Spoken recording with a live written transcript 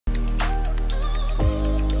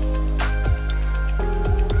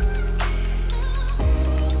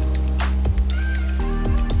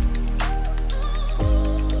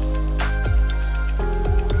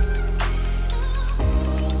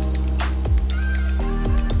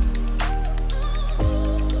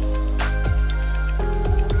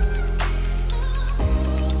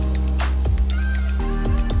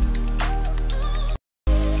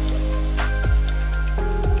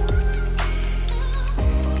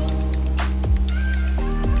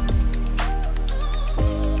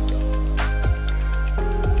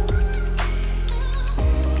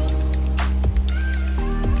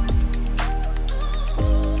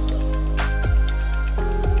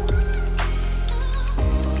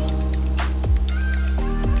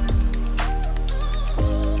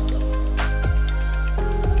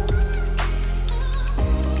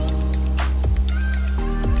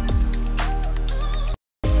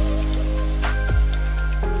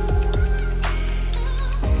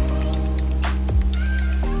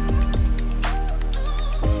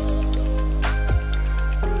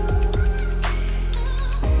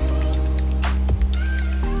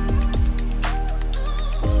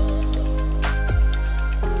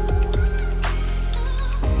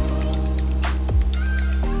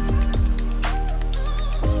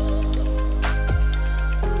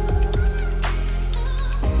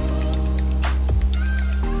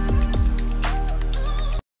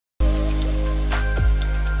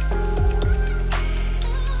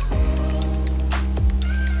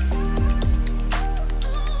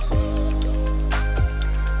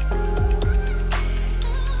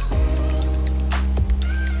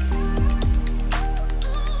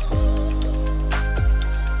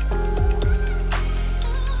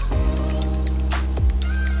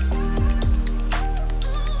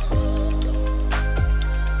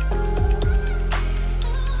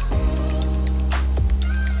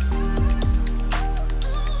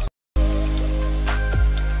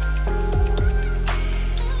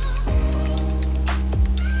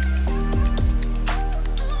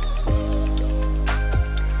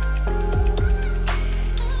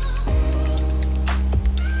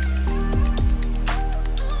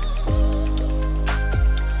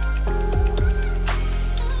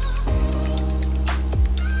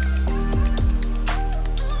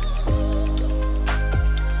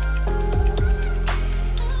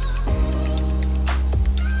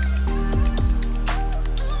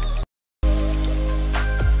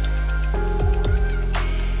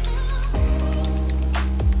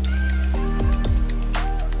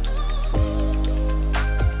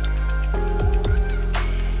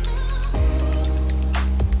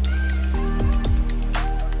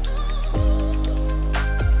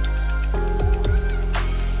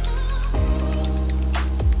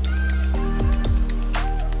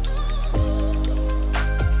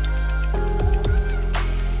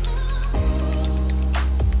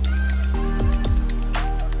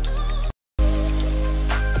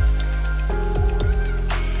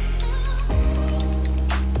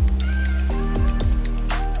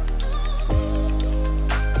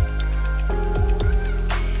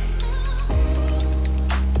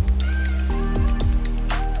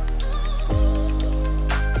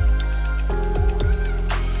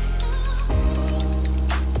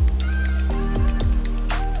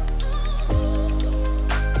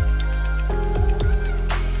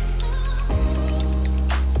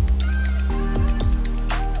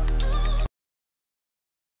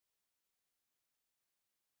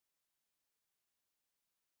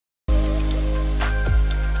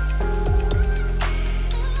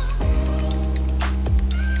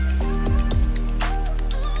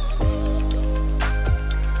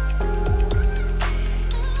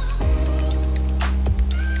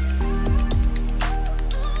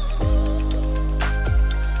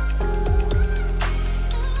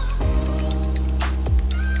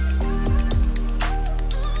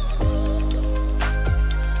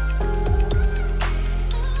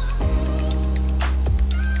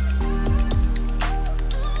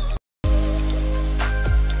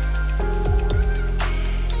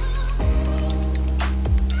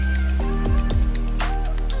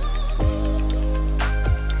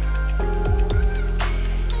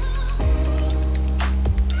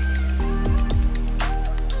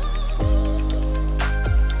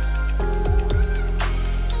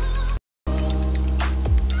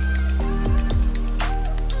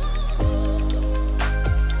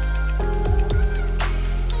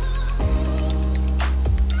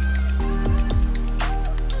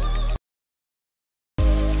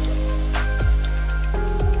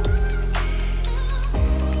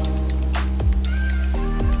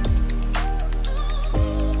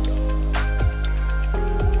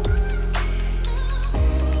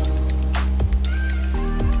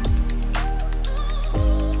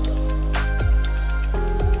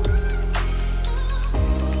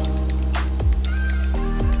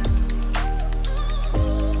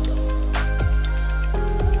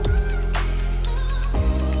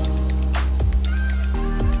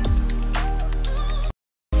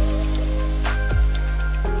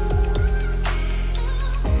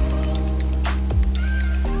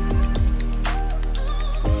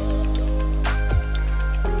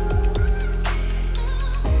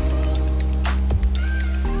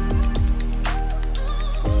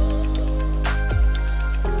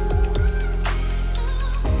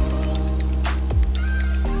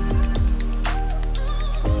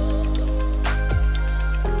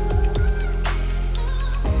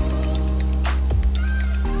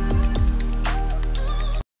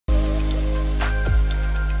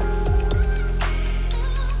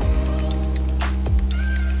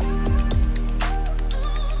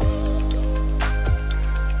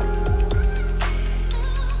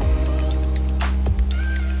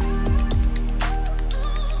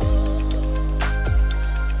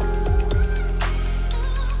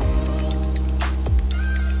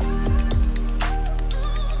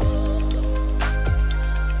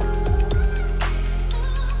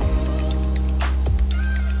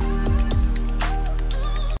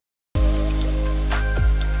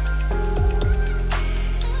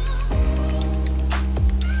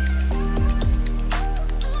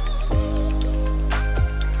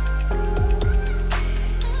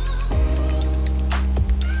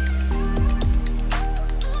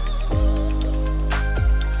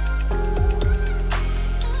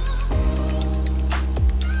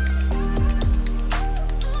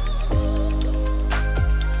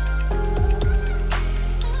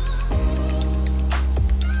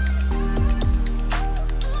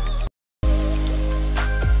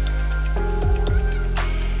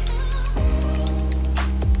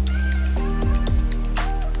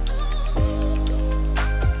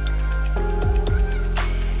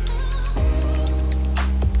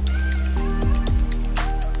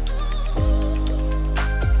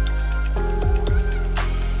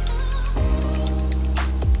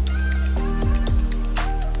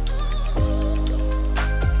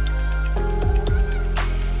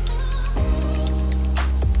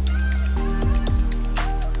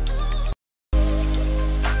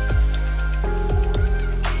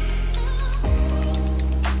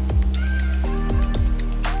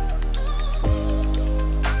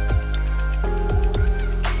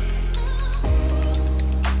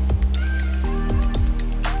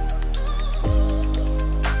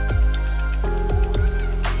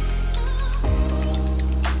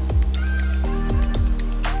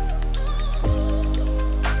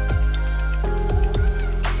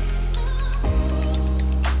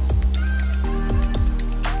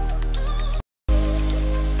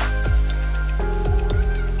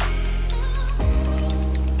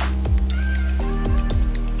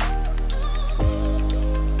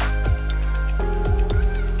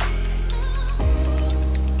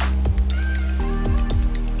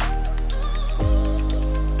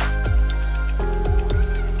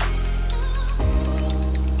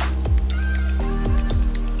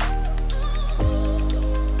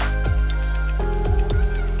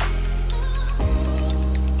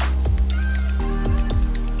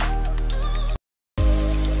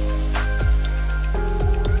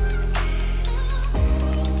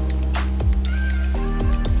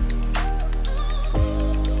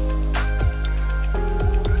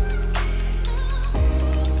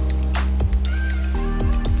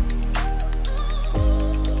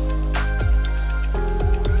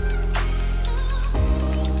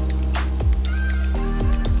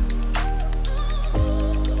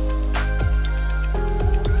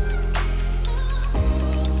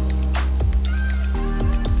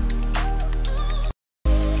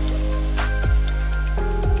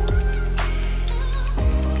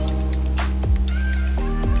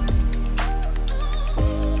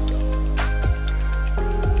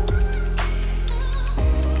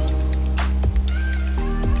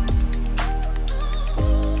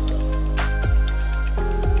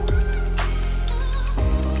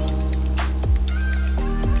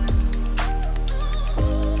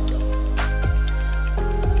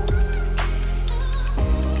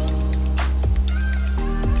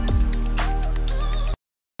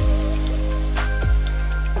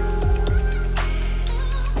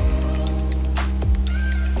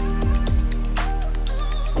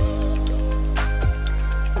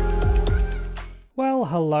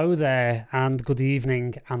hello there, and good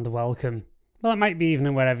evening, and welcome. Well, it might be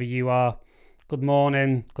evening wherever you are. Good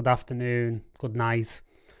morning, good afternoon, good night,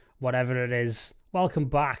 whatever it is. Welcome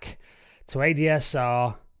back to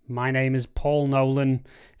ADSR. My name is Paul Nolan.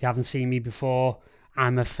 If you haven't seen me before,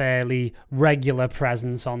 I'm a fairly regular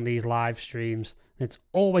presence on these live streams. It's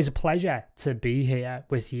always a pleasure to be here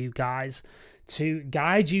with you guys to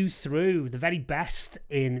guide you through the very best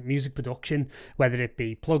in music production, whether it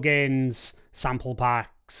be plugins, sample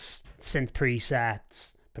packs, synth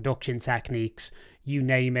presets, production techniques, you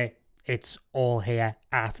name it, it's all here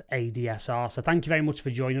at ADSR. So thank you very much for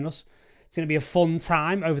joining us. It's going to be a fun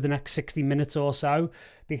time over the next 60 minutes or so,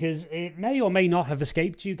 because it may or may not have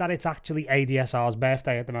escaped you that it's actually ADSR's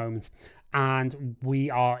birthday at the moment, and we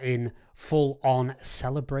are in full-on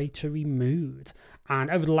celebratory mood. And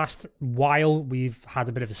over the last while, we've had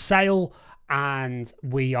a bit of a sale, and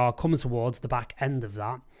we are coming towards the back end of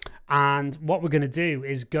that. And what we're going to do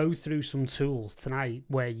is go through some tools tonight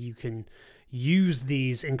where you can use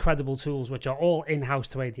these incredible tools, which are all in-house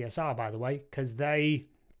to ADSR, by the way, because they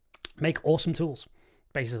make awesome tools,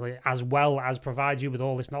 basically, as well as provide you with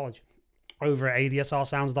all this knowledge over at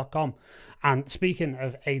ADSRsounds.com. And speaking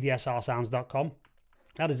of ADSRsounds.com,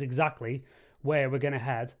 that is exactly where we're going to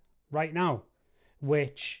head right now,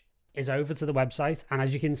 which is over to the website. And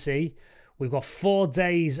as you can see, we've got 4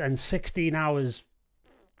 days and 16 hours,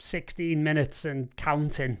 16 minutes and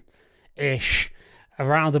counting-ish,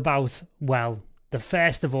 around about, well, the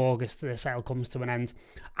 1st of August, the sale comes to an end.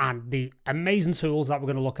 And the amazing tools that we're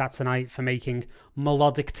going to look at tonight for making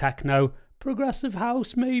melodic techno, progressive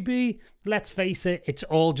house maybe, let's face it, it's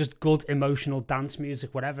all just good emotional dance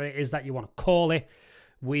music, whatever it is that you want to call it.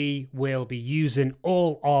 We will be using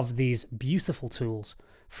all of these beautiful tools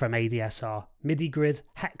from ADSR, MIDI Grid,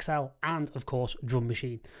 Hexcel, and of course Drum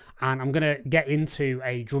Machine. And I'm going to get into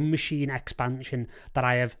a Drum Machine expansion that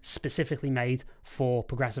I have specifically made for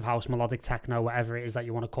progressive house, melodic techno, whatever it is that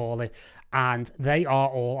you want to call it. And they are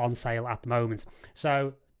all on sale at the moment.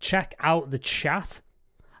 So check out the chat,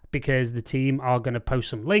 because the team are going to post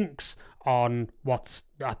some links on what's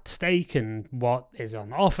at stake and what is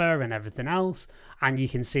on offer and everything else. And you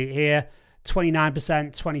can see here, 29%,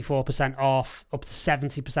 24% off, up to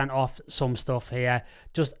 70% off some stuff here.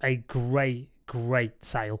 Just a great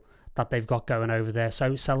sale that they've got going over there.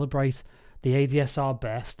 So celebrate the ADSR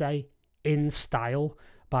birthday in style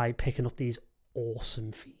by picking up these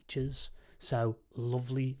awesome features. So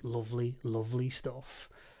lovely stuff.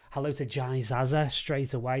 Hello to Jai Zaza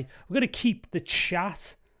straight away. We're going to keep the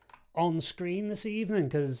chat on screen this evening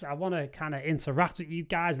because I want to kind of interact with you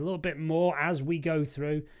guys a little bit more as we go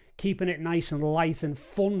through, keeping it nice and light and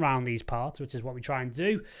fun around these parts, which is what we try and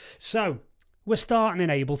do. So we're starting in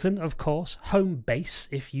Ableton, of course, home base,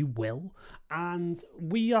 if you will, and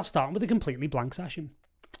we are starting with a completely blank session,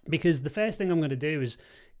 because the first thing I'm going to do is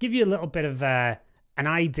give you a little bit of an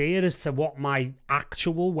idea as to what my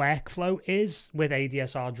actual workflow is with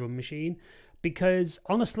ADSR Drum Machine, because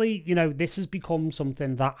honestly, you know, this has become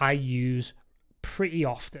something that I use pretty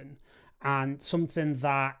often and something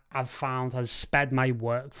that I've found has sped my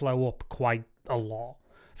workflow up quite a lot.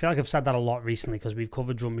 I feel like I've said that a lot recently because we've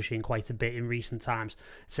covered Drum Machine quite a bit in recent times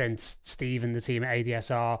since Steve and the team at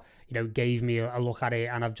ADSR, you know, gave me a look at it,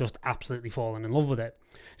 and I've just absolutely fallen in love with it.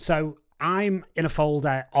 So I'm in a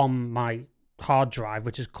folder on my hard drive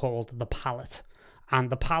which is called the palette, and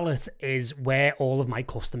the palette is where all of my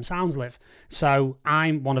custom sounds live. So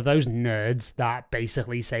I'm one of those nerds that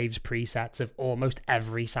basically saves presets of almost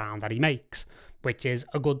every sound that he makes, which is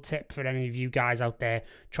a good tip for any of you guys out there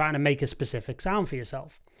trying to make a specific sound for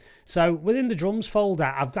yourself. So within the drums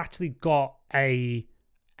folder, I've actually got an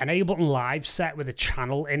Ableton Live set with a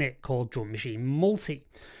channel in it called Drum Machine Multi.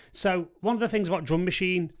 So one of the things about Drum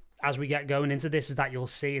Machine as we get going into this is that you'll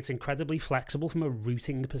see it's incredibly flexible from a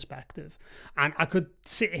routing perspective. And I could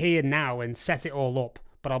sit here now and set it all up,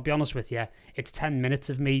 but I'll be honest with you, it's 10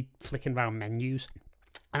 minutes of me flicking around menus.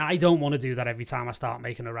 And I don't want to do that every time I start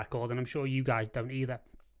making a record, and I'm sure you guys don't either.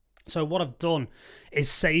 So what I've done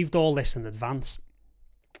is saved all this in advance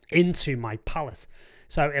into my palette.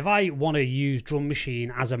 So if I want to use Drum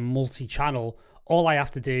Machine as a multi-channel, all I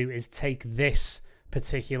have to do is take this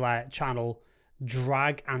particular channel,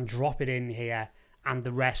 drag and drop it in here, and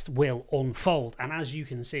the rest will unfold. And as you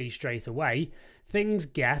can see straight away, things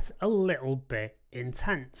get a little bit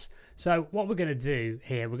intense. So what we're going to do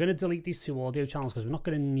here, we're going to delete these 2 audio channels because we're not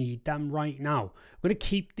going to need them right now. We're going to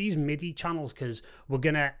keep these MIDI channels because we're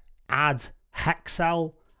going to add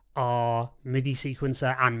Hexcel, our MIDI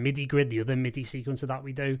sequencer, and MIDI Grid, the other MIDI sequencer that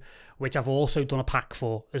we do, which I've also done a pack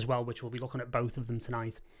for as well, which we'll be looking at both of them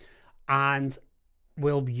tonight. And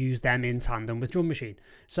we'll use them in tandem with Drum Machine.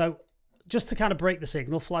 So just to kind of break the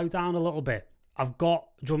signal flow down a little bit, I've got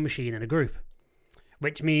Drum Machine in a group,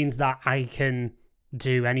 which means that I can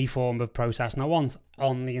do any form of processing I want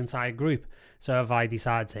on the entire group. So if I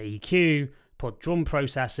decide to EQ, put drum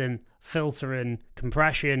processing, filtering,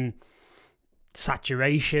 compression,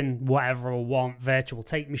 saturation, whatever I want, virtual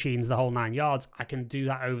tape machines, the whole 9 yards, I can do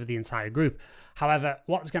that over the entire group. However,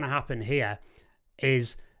 what's going to happen here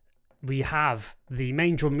is we have the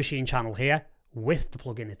main Drum Machine channel here with the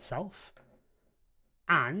plugin itself,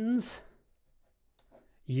 and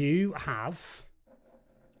you have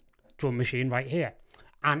Drum Machine right here.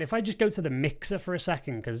 And if I just go to the mixer for a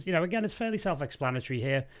second, because, you know, again, it's fairly self-explanatory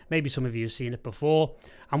here. Maybe some of you have seen it before.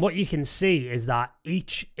 And what you can see is that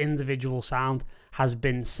each individual sound has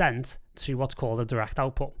been sent to what's called a direct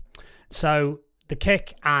output. So the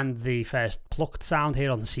kick and the first plucked sound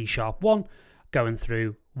here on the C#1 going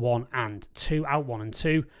through 1 and 2, out 1 and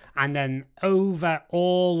 2, and then over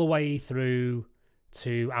all the way through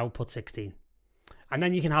to output 16. And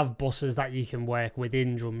then you can have buses that you can work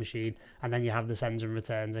within Drum Machine, and then you have the sends and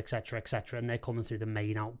returns, etc., and they're coming through the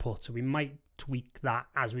main output. So we might tweak that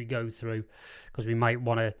as we go through, because we might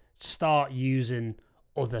want to start using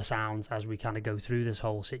other sounds as we kind of go through this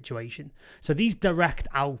whole situation. So these direct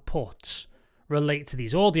outputs relate to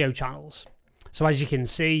these audio channels. So as you can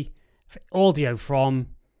see, audio from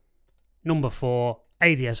number 4,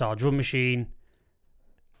 ADSR Drum Machine,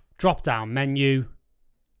 drop down menu,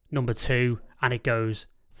 number 2, and it goes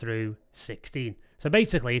through 16. So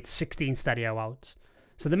basically it's 16 stereo outs.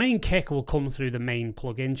 So the main kick will come through the main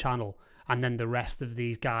plug-in channel, and then the rest of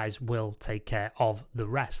these guys will take care of the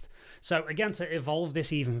rest. So again, to evolve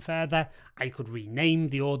this even further, I could rename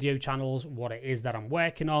the audio channels, what it is that I'm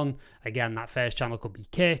working on. Again, that first channel could be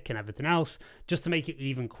kick and everything else, just to make it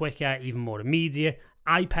even quicker, even more immediate.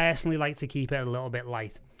 I personally like to keep it a little bit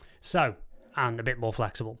light, so, and a bit more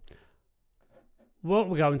flexible. What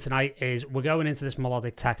we're going tonight is we're going into this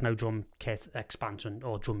Melodic Techno drum kit expansion,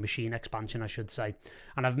 or Drum Machine expansion, I should say.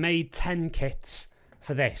 And I've made 10 kits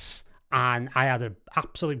for this, and I had an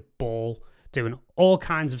absolute ball doing all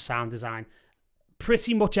kinds of sound design.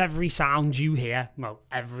 Pretty much every sound you hear, well,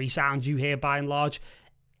 every sound you hear by and large,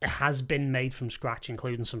 it has been made from scratch,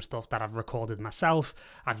 including some stuff that I've recorded myself.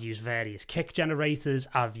 I've used various kick generators,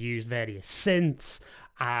 I've used various synths,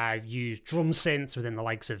 I've used drum synths within the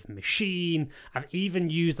likes of Machine. I've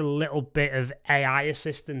even used a little bit of AI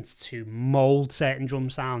assistance to mold certain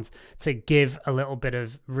drum sounds to give a little bit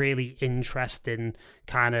of really interesting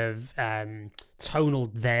kind of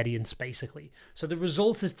tonal variance, basically. So the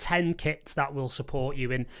result is 10 kits that will support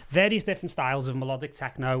you in various different styles of melodic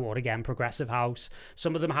techno, or again, progressive house.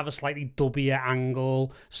 Some of them have a slightly dubbier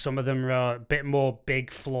angle. Some of them are a bit more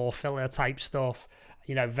big floor filler type stuff.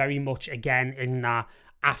 You know, very much, again, in that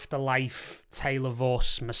Afterlife, Tale of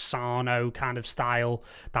Us, Masano kind of style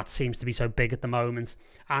that seems to be so big at the moment.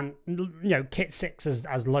 And, you know, Kit 6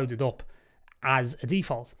 has loaded up as a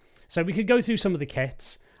default. So we could go through some of the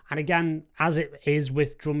kits. And again, as it is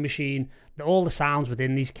with Drum Machine, all the sounds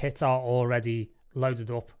within these kits are already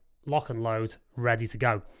loaded up, lock and load, ready to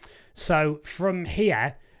go. So from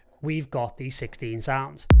here, we've got these 16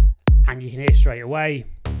 sounds. And you can hear straight away,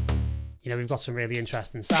 you know, we've got some really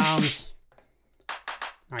interesting sounds.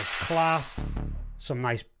 Nice clap, some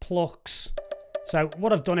nice plucks. So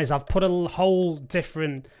what I've done is I've put a whole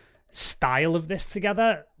different style of this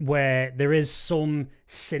together, where there is some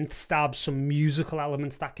synth stabs, some musical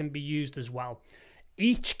elements that can be used as well.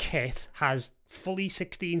 Each kit has fully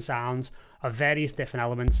 16 sounds of various different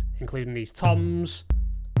elements, including these toms,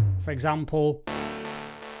 for example,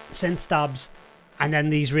 synth stabs, and then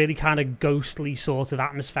these really kind of ghostly sort of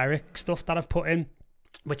atmospheric stuff that I've put in,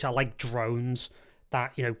 which are like drones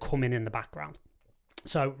that, you know, come in the background.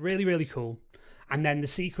 So really, really cool. And then the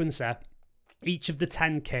sequencer, each of the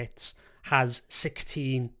 10 kits has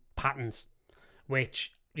 16 patterns,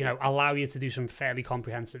 which, you know, allow you to do some fairly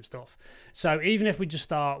comprehensive stuff. So even if we just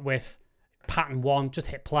start with pattern 1, just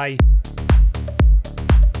hit play.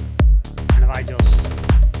 And if I just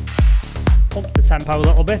pump the tempo a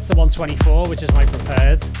little bit to 124, which is my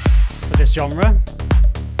preferred for this genre.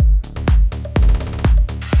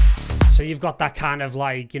 So you've got that kind of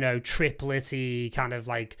like, you know, triplet-y, kind of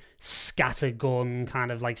like scattergun,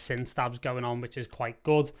 kind of like synth stabs going on, which is quite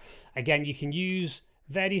good. Again, you can use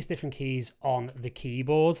various different keys on the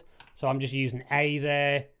keyboard. So I'm just using A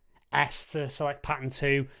there, S to select pattern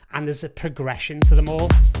 2, and there's a progression to them all.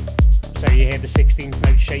 So you hear the 16th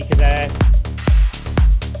note shaker there.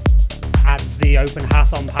 Adds the open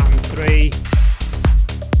hat on pattern 3.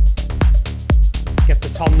 Get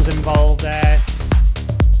the toms involved there.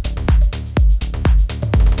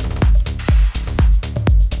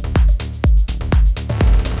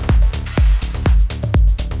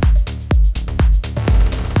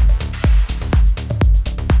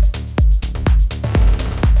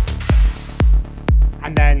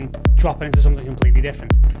 dropping into something completely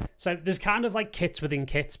different. So there's kind of like kits within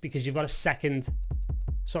kits, because you've got a second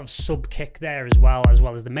sort of sub kick there as well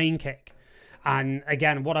as the main kick. And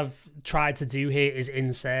again, what I've tried to do here is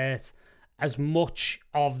insert as much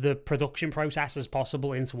of the production process as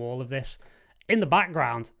possible into all of this. In the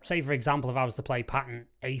background, say for example, if I was to play pattern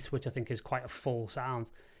 8, which I think is quite a full sound,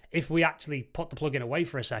 if we actually put the plugin away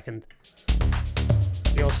for a second,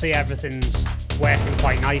 you'll see everything's working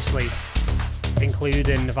quite nicely,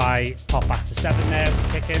 including if I pop back to 7 there,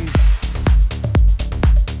 kick in.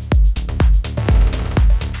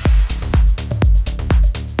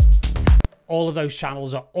 All of those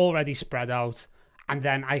channels are already spread out, and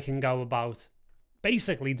then I can go about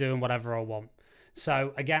basically doing whatever I want.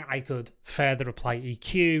 So again, I could further apply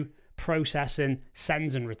EQ, processing,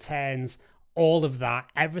 sends and returns, all of that.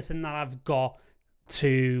 Everything that I've got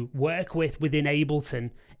to work with within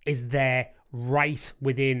Ableton is there right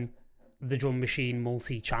within the Drum Machine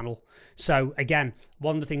multi-channel. So again,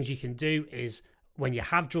 one of the things you can do is when you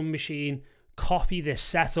have Drum Machine, copy this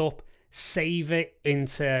setup, save it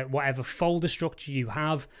into whatever folder structure you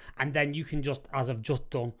have, and then you can just, as I've just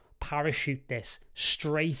done, parachute this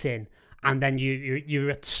straight in, and then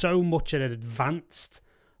you're at so much at an advanced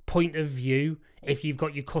point of view. If you've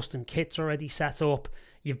got your custom kits already set up,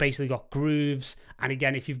 you've basically got grooves, and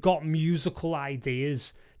again, if you've got musical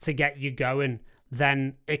ideas to get you going,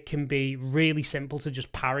 then it can be really simple to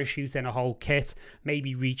just parachute in a whole kit,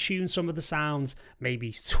 maybe retune some of the sounds,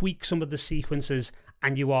 maybe tweak some of the sequences,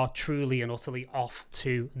 and you are truly and utterly off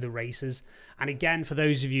to the races. And again, for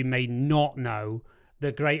those of you who may not know,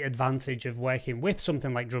 the great advantage of working with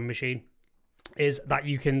something like Drum Machine is that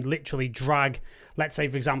you can literally drag, let's say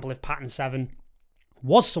for example, if pattern 7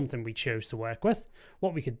 was something we chose to work with,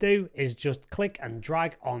 what we could do is just click and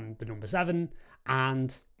drag on the number 7,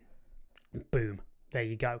 and boom, there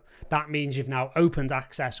you go. That means you've now opened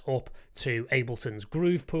access up to Ableton's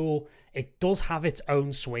groove pool. It does have its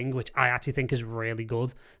own swing, which I actually think is really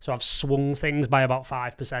good. So I've swung things by about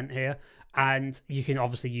 5% here, and you can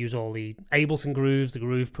obviously use all the Ableton grooves, the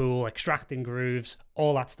groove pool, extracting grooves,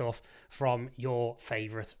 all that stuff from your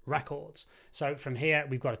favorite records. So from here,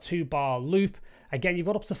 we've got a 2-bar loop. Again, you've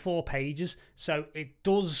got up to 4 pages, so it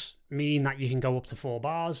does mean that you can go up to 4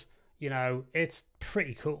 bars. You know, it's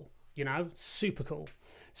pretty cool. You know, super cool.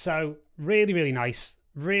 So really, really nice,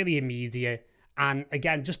 really immediate, and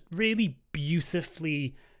again, just really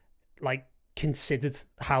beautifully like considered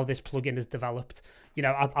how this plugin is developed. You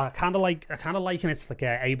know, I kind of liken it to like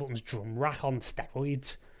Ableton's drum rack on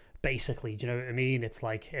steroids, basically. Do you know what I mean? It's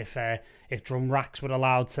like if drum racks were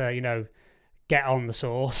allowed to, you know, get on the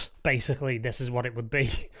source, basically this is what it would be.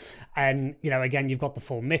 And you know, again, you've got the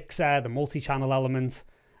full mixer, the multi-channel element.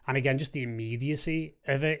 And again, just the immediacy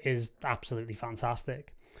of it is absolutely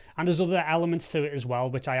fantastic. And there's other elements to it as well,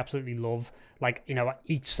 which I absolutely love. Like, you know,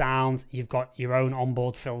 each sound, you've got your own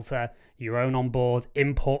onboard filter, your own onboard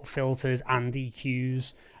input filters and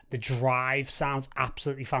EQs. The drive sounds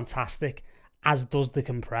absolutely fantastic, as does the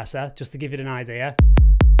compressor. Just to give you an idea,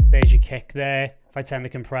 there's your kick there. If I turn the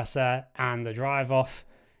compressor and the drive off,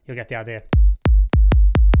 you'll get the idea.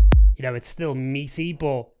 You know, it's still meaty,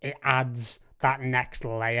 but it adds that next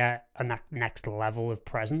layer and that next level of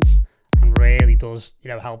presence, and really does, you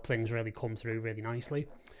know, help things really come through really nicely.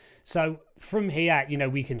 So from here, you know,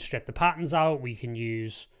 we can strip the patterns out, we can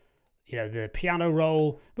use, you know, the piano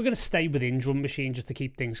roll. We're going to stay within Drum Machine just to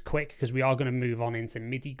keep things quick, because we are going to move on into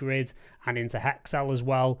MIDI grid and into Hexcel as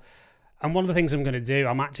well. And one of the things I'm going to do,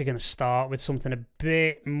 I'm actually going to start with something a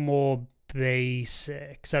bit more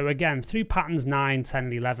basic. So again, through patterns 9, 10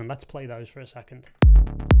 and 11, let's play those for a second.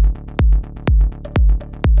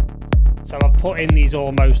 So I've put in these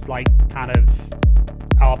almost like kind of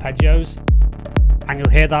arpeggios, and you'll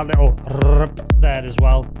hear that little there as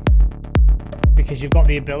well, because you've got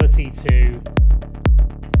the ability to,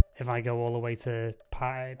 if I go all the way to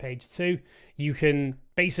page 2, you can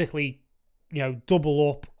basically, you know, double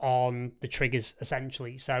up on the triggers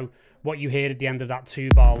essentially. So what you hear at the end of that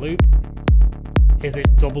 2-bar loop is this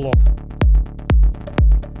double up.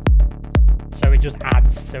 So it just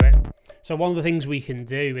adds to it. So one of the things we can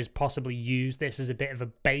do is possibly use this as a bit of a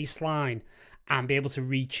baseline and be able to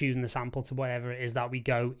retune the sample to whatever it is that we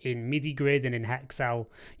go in MIDI grid and in Hexcel.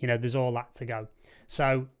 You know, there's all that to go.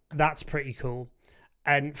 So that's pretty cool.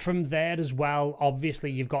 And from there as well,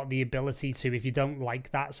 obviously you've got the ability to, if you don't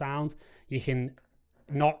like that sound, you can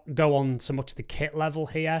not go on so much the kit level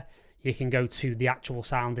here. You can go to the actual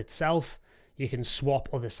sound itself. You can swap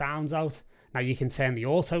other sounds out. Now you can turn the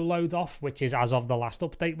auto load off, which is as of the last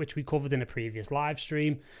update, which we covered in a previous live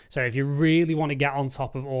stream. So if you really want to get on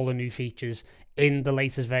top of all the new features in the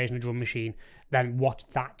latest version of Drum Machine, then watch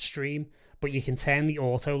that stream. But you can turn the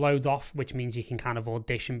auto loads off, which means you can kind of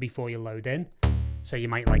audition before you load in. So you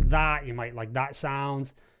might like that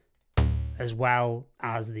sound, as well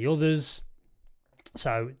as the others.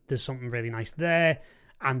 So there's something really nice there.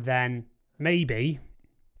 And then maybe,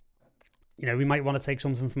 you know, we might want to take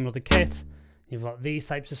something from another kit. You've got these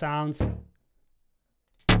types of sounds.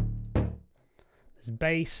 There's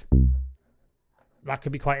bass. That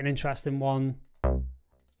could be quite an interesting one.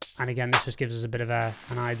 And again, this just gives us a bit of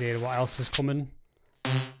an idea of what else is coming.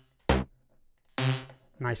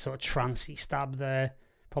 Nice sort of trancey stab there.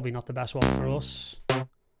 Probably not the best one for us.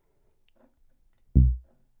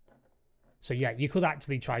 So yeah, you could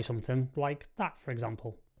actually try something like that, for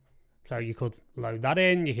example. So you could load that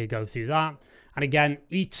in, you could go through that. And again,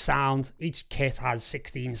 each kit has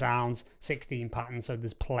 16 sounds, 16 patterns, so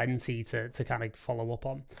there's plenty to kind of follow up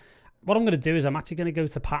on. What I'm going to do is I'm actually going to go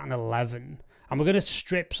to pattern 11, and we're going to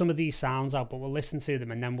strip some of these sounds out, but we'll listen to them,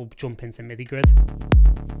 and then we'll jump into MIDI grid.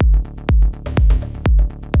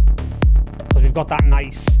 Because we've got that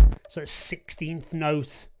nice sort of 16th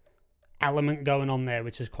note element going on there,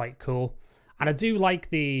 which is quite cool. And I do like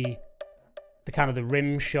the kind of the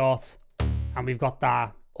rim shot, and we've got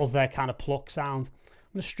that other kind of pluck sound.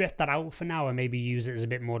 I'm going to strip that out for now and maybe use it as a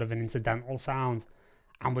bit more of an incidental sound.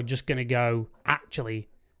 And we're just going to go, actually,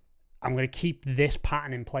 I'm going to keep this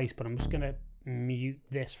pattern in place, but I'm just going to mute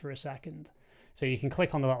this for a second. So you can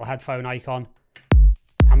click on the little headphone icon,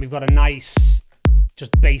 and we've got a nice,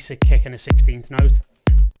 just basic kick and a 16th note.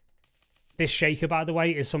 This shaker, by the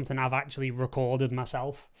way, is something I've actually recorded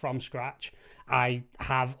myself from scratch. I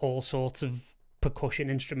have all sorts of percussion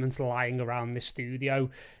instruments lying around this studio,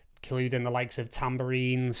 including the likes of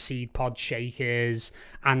tambourines, seed pod shakers,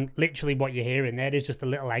 and literally what you're hearing there is just a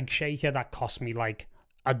little egg shaker that cost me like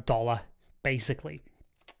 $1, basically.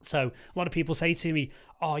 So a lot of people say to me,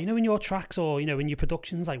 oh, you know, in your tracks or, you know, in your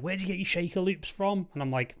productions, like, where do you get your shaker loops from? And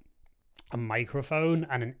I'm like, a microphone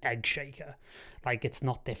and an egg shaker. Like, it's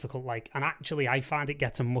not difficult. Like, and actually I find it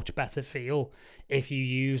gets a much better feel if you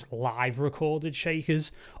use live recorded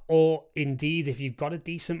shakers, or indeed if you've got a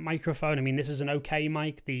decent microphone. I mean, this is an okay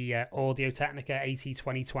mic, the Audio Technica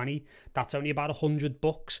AT2020. That's only about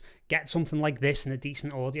 $100. Get something like this and a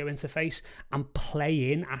decent audio interface, and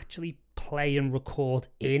actually play and record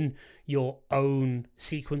in your own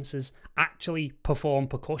sequences. Actually perform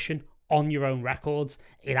percussion on your own records.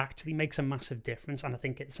 It actually makes a massive difference, and I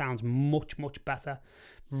think it sounds much, much better.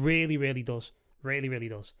 Really, really does. Really, really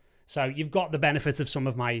does. So you've got the benefits of some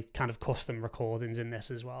of my kind of custom recordings in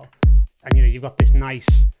this as well. And, you know, you've got this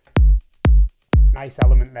nice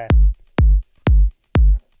element there.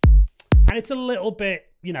 And it's a little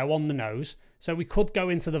bit, you know, on the nose. So we could go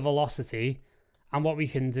into the velocity, and what we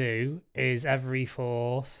can do is every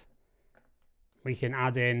fourth, we can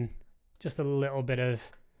add in just a little bit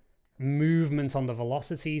of movement on the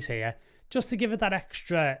velocities here, just to give it that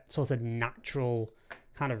extra sort of natural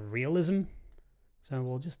kind of realism. So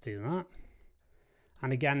we'll just do that.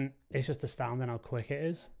 And again, it's just astounding how quick it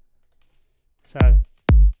is. So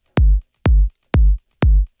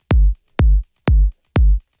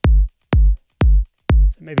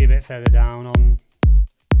maybe a bit further down on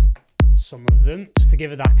some of them, just to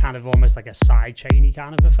give it that kind of almost like a side chainy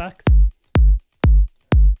kind of effect.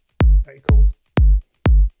 Very cool.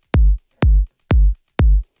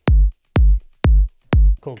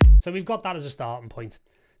 Cool. So we've got that as a starting point.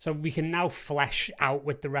 So we can now flesh out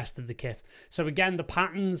with the rest of the kit. So again, the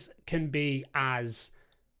patterns can be as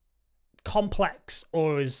complex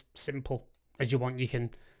or as simple as you want. You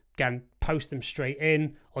can, again, post them straight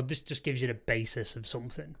in, or this just gives you the basis of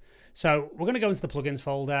something. So we're going to go into the plugins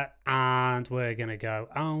folder, and we're going to go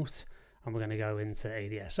out, and we're going to go into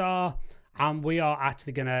ADSR, and we are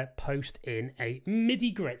actually going to post in a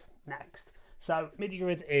MIDI grid next. So MIDI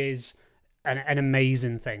grid is an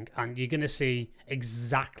amazing thing, and you're going to see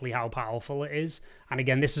exactly how powerful it is. And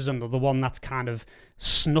again, this is another one that's kind of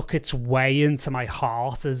snuck its way into my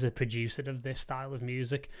heart as a producer of this style of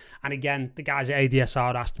music. And again, the guys at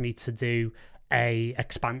ADSR asked me to do a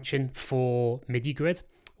expansion for MIDI grid,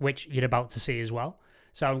 which you're about to see as well.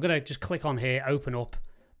 So I'm going to just click on here, open up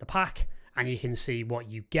the pack, and you can see what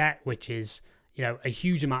you get, which is, you know, a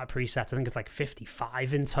huge amount of presets. I think it's like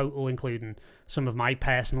 55 in total, including some of my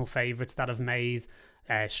personal favorites that I've made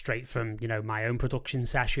straight from, you know, my own production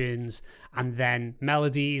sessions, and then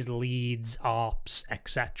melodies, leads, arps,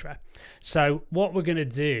 etc. So what we're going to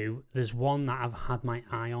do, there's one that I've had my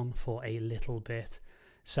eye on for a little bit.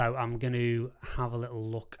 So I'm going to have a little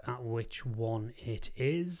look at which one it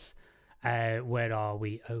is. Where are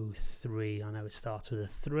we? 03. I know it starts with a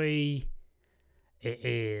 3. It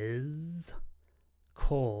is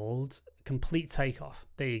called Complete Takeoff.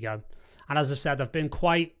 There you go. And as I said, I've been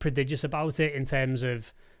quite prodigious about it in terms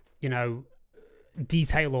of, you know,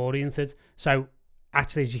 detail oriented. So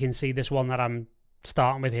actually, as you can see, this one that I'm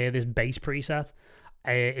starting with here, this bass preset,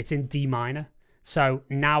 it's in D minor. So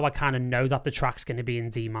now I kind of know that the track's going to be in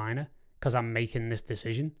D minor because I'm making this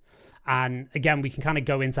decision. And again, we can kind of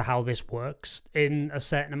go into how this works in a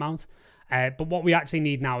certain amount. But what we actually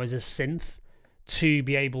need now is a synth to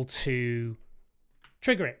be able to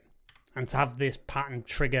trigger it and to have this pattern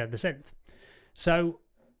trigger the synth. So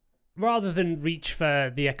rather than reach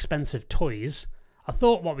for the expensive toys, I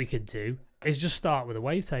thought what we could do is just start with a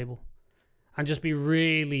wavetable and just be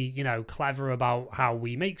really, you know, clever about how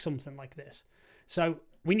we make something like this. So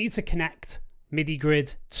we need to connect MIDI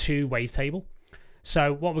grid to wavetable.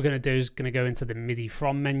 So what we're going to do is going to go into the MIDI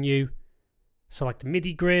from menu, select the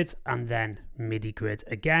MIDI grid, and then MIDI grid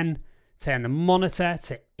again, turn the monitor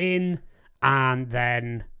to in, and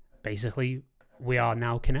then basically we are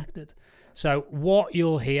now connected. So what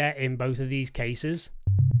you'll hear in both of these cases,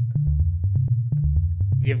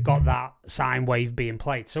 you've got that sine wave being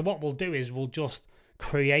played. So what we'll do is we'll just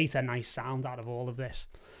create a nice sound out of all of this.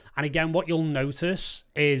 And again, what you'll notice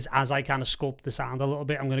is as I kind of sculpt the sound a little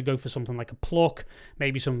bit, I'm going to go for something like a pluck,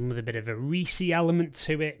 maybe something with a bit of a Reese element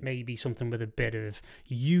to it, maybe something with a bit of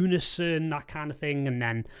unison, that kind of thing, and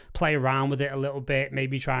then play around with it a little bit,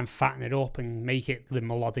 maybe try and fatten it up and make it the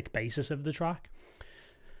melodic basis of the track.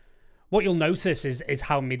 What you'll notice is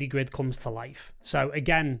how MIDI grid comes to life. So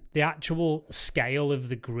again, the actual scale of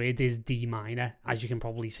the grid is D minor, as you can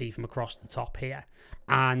probably see from across the top here.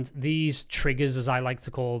 And these triggers, as I like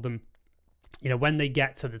to call them, you know, when they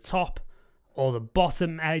get to the top or the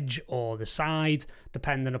bottom edge or the side,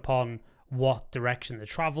 depending upon what direction the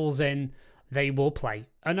travel's in, they will play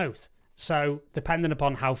a note. So depending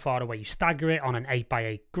upon how far away you stagger it on an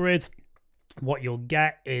 8x8 grid, what you'll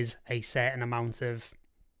get is a certain amount of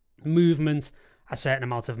movement, a certain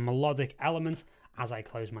amount of melodic element. As I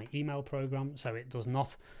close my email program so it does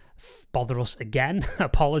not bother us again,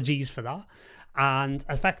 apologies for that. And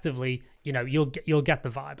effectively, you know, you'll get the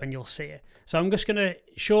vibe and you'll see it. So I'm just going to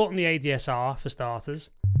shorten the ADSR for starters,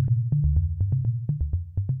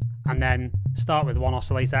 and then start with one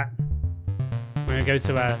oscillator. I'm going to go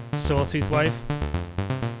to a sawtooth wave,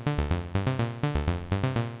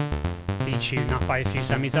 detune that by a few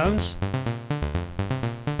semitones.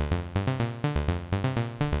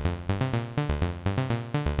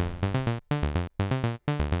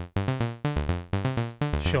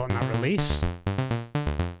 Shorten that release,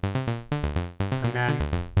 and then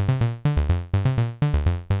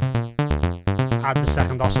add the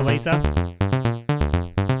second oscillator.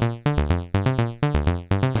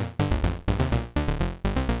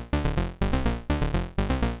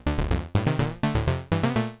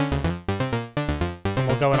 And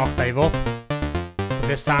we'll go an octave up, but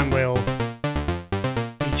this time we'll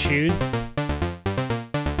detune.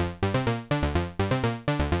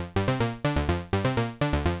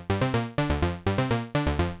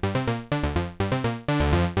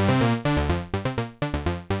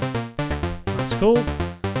 Cool.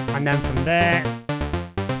 And then from there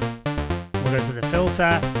we'll go to the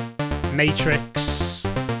filter, matrix,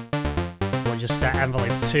 we'll just set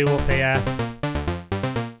envelope 2 up here,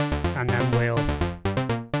 and then we'll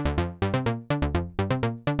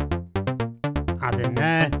add in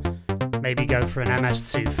there, maybe go for an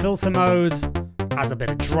MS2 filter mode, add a bit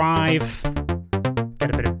of drive, get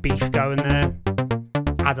a bit of beef going there,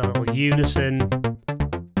 add a little unison,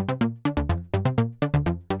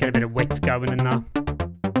 get a bit of width going in there.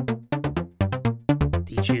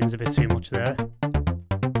 Detune's a bit too much there.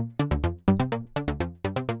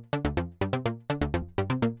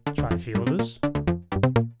 Try a few others.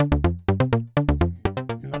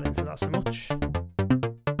 Not into that so much.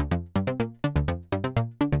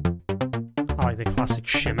 I like the classic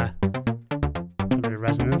shimmer. A bit of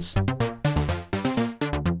resonance. I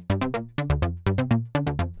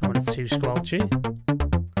want it too squelchy.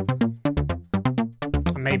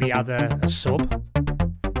 Maybe add a sub.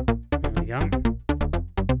 There we go.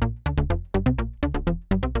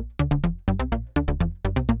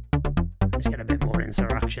 Just get a bit more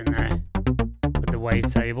interaction there with the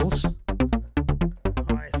wavetables.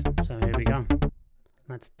 Alright, so here we go.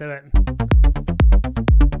 Let's do it.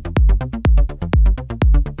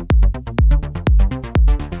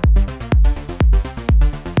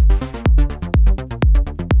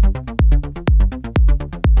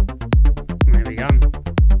 There we go.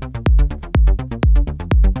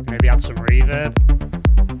 Maybe add some reverb.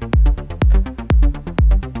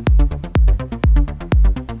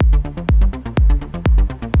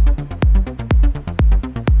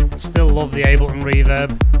 Still love the Ableton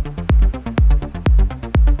reverb.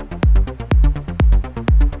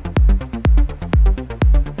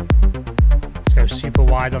 Let's go super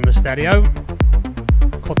wide on the stereo.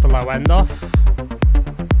 Cut the low end off.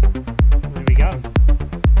 There we go.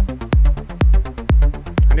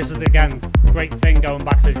 And this is, again, great thing going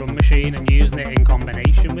back to Drum Machine and using it in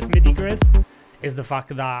combination with MIDI grid, is the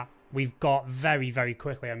fact that we've got very, very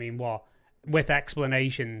quickly, I mean, what? With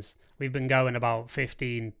explanations, we've been going about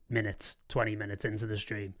 15 minutes, 20 minutes into the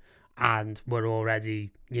stream, and we're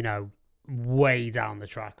already, you know, way down the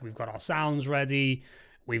track. We've got our sounds ready,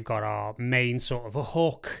 we've got our main sort of a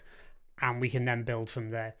hook, and we can then build from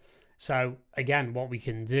there. So again, what we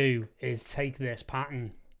can do is take this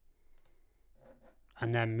pattern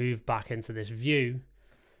and then move back into this view.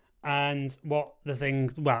 And what the thing,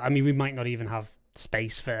 well, I mean, we might not even have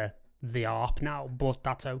space for the ARP now, but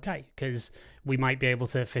that's okay, because we might be able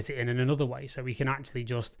to fit it in another way. So we can actually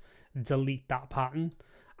just delete that pattern,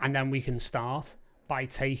 and then we can start by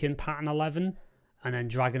taking pattern 11 and then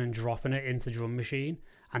dragging and dropping it into Drum Machine,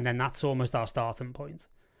 and then that's almost our starting point.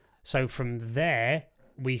 So from there,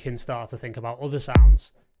 we can start to think about other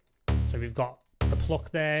sounds. So we've got the pluck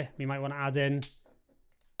there, we might want to add in.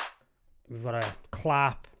 We've got a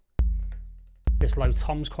clap. This low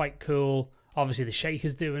tom's quite cool. Obviously the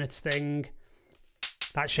shaker's doing its thing.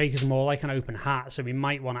 That shaker's more like an open hat, so we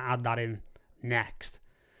might want to add that in next.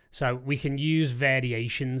 So we can use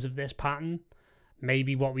variations of this pattern.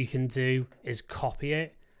 Maybe what we can do is copy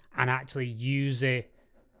it and actually use it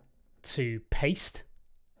to paste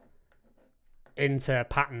into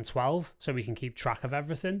pattern 12, so we can keep track of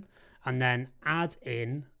everything, and then add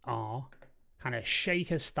in our kind of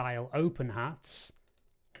shaker style open hats.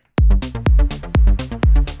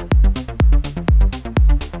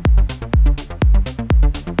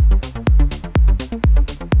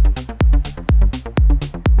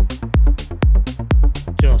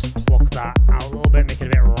 Just pluck that out a little bit, make it a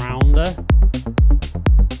bit rounder,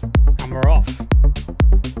 and we're off.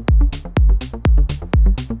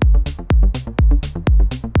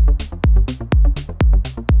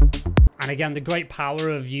 And again, the great power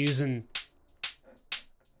of using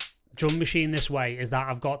Drum Machine this way is that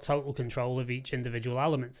I've got total control of each individual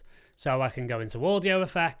element. So I can go into audio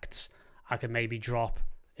effects, I can maybe drop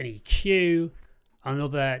an EQ.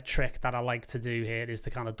 Another trick that I like to do here is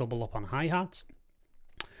to kind of double up on hi-hats.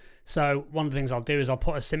 So one of the things I'll do is I'll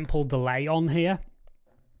put a simple delay on here,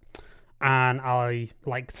 and I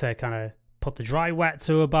like to kind of put the dry wet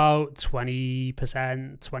to about 20%,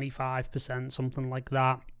 25%, something like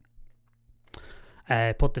that.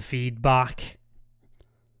 Put the feedback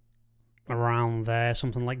around there,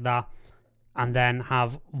 something like that, and then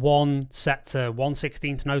have one set to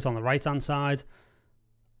 1/16th note on the right hand side,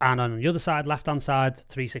 and on the other side, left hand side,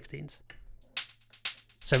 3/16.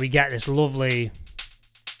 So we get this lovely,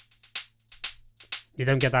 you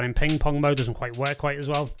don't get that in ping pong mode, doesn't quite work quite as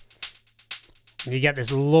well, and you get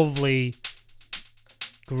this lovely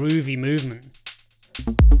groovy movement.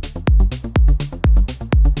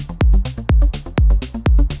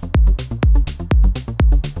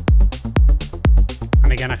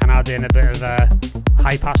 Again, I can add in a bit of a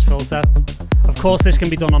high pass filter. Of course, this can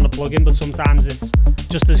be done on the plugin, but sometimes it's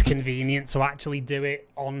just as convenient to actually do it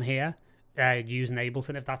on here using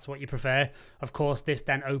Ableton if that's what you prefer. Of course, this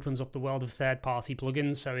then opens up the world of third-party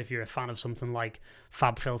plugins. So if you're a fan of something like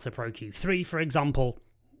FabFilter Pro Q3, for example,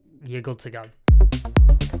 you're good to go.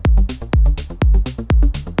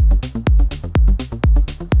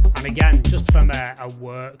 And again, just from a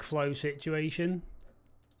workflow situation,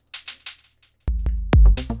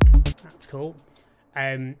 that's cool.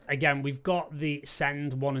 Again, we've got the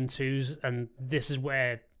send 1 and 2s, and this is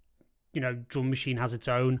where, you know, Drum Machine has its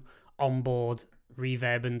own onboard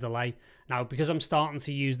reverb and delay. Now, because I'm starting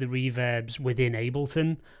to use the reverbs within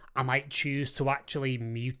Ableton, I might choose to actually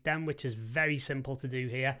mute them, which is very simple to do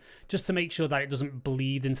here, just to make sure that it doesn't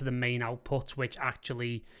bleed into the main output, which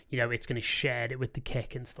actually, you know, it's going to share it with the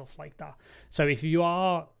kick and stuff like that. So if you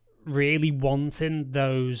are really wanting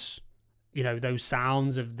those, you know, those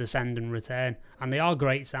sounds of the send and return, and they are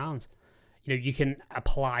great sounds, you know, you can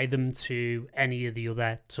apply them to any of the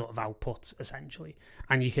other sort of outputs essentially,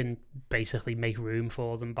 and you can basically make room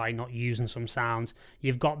for them by not using some sounds.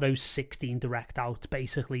 You've got those 16 direct outs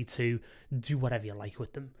basically to do whatever you like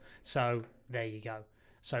with them. So there you go.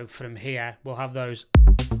 So from here, we'll have those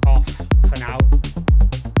off for now.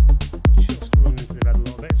 Just run into the red a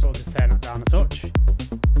little bit, so I'll just turn it down a touch. Turn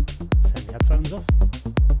the headphones off.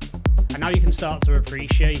 And now you can start to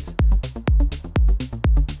appreciate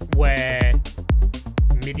where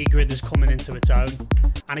MIDI grid is coming into its own.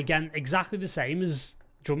 And again, exactly the same as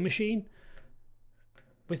Drum Machine.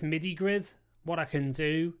 with MIDI grid, what I can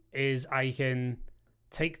do is I can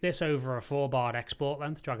take this over a 4-bar export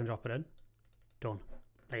length, drag and drop it in. Done.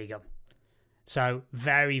 There you go. So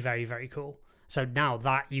very, very, very cool. So now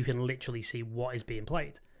that you can literally see what is being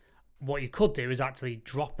played. What you could do is actually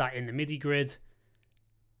drop that in the MIDI grid,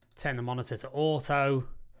 turn the monitor to auto,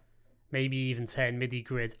 maybe even turn MIDI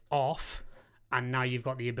grid off, and now you've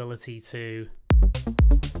got the ability to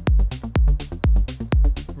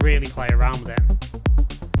really play around with it.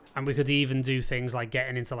 And we could even do things like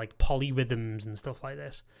getting into like polyrhythms and stuff like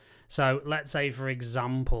this. So let's say, for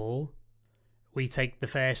example, we take the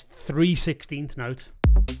first 3/16 notes.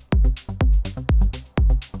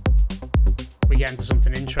 We get into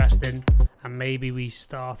something interesting, and maybe we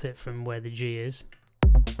start it from where the G is.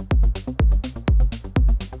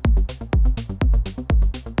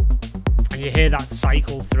 And you hear that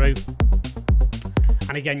cycle through.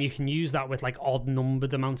 And again, you can use that with like odd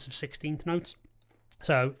numbered amounts of 16th notes.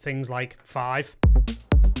 So things like 5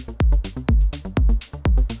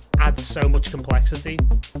 adds so much complexity.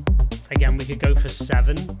 Again, we could go for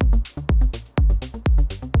 7.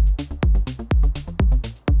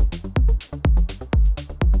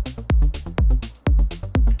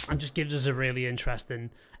 And just gives us a really interesting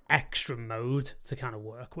extra mode to kind of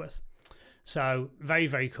work with. So very,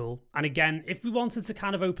 very cool. And again, if we wanted to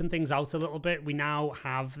kind of open things out a little bit, we now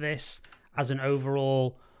have this as an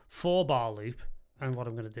overall 4-bar loop. And what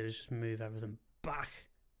I'm going to do is just move everything back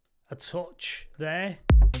a touch there.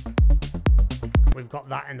 We've got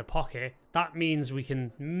that in the pocket. That means we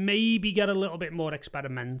can maybe get a little bit more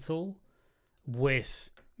experimental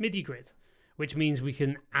with MIDI grid, which means we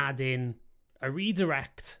can add in a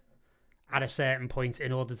redirect at a certain point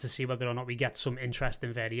in order to see whether or not we get some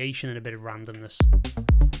interesting variation and a bit of randomness.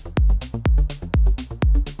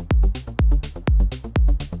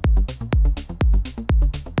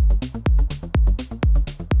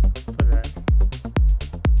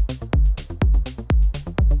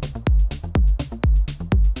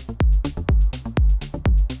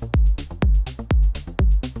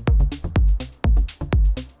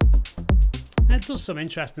 It does some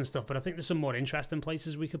interesting stuff, but I think there's some more interesting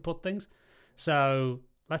places we could put things. So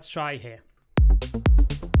let's try here.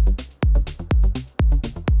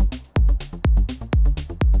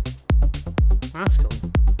 That's cool.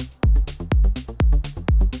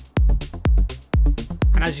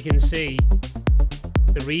 And as you can see,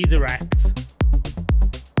 the redirect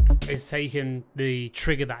is taking the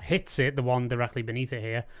trigger that hits it, the one directly beneath it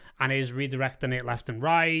here, and is redirecting it left and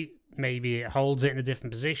right. Maybe it holds it in a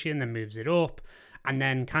different position, then moves it up, and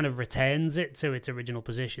then kind of returns it to its original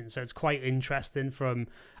position. So it's quite interesting from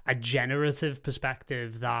a generative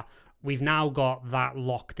perspective that we've now got that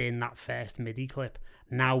locked in, that first MIDI clip.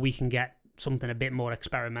 Now we can get something a bit more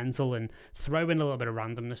experimental and throw in a little bit of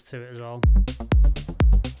randomness to it as well.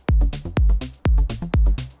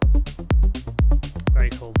 Very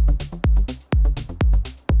cool.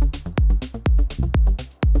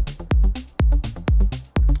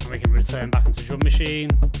 And we can return back into Drum Machine.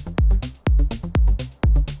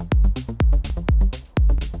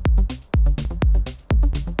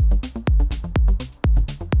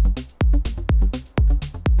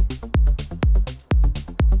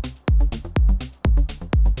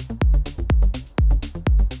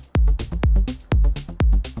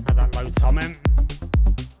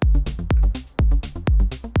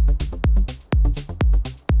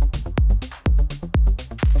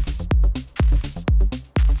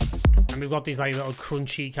 We've got these like little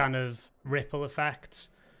crunchy kind of ripple effects.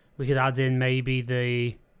 We could add in maybe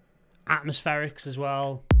the atmospherics as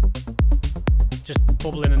well, just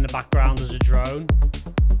bubbling in the background as a drone.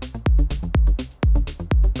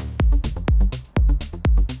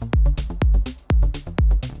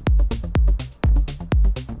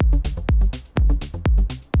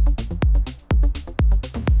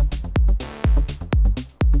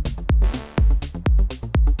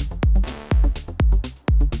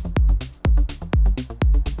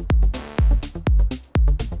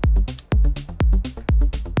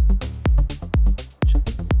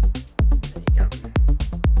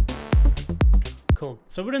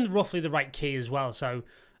 So we're in roughly the right key as well. So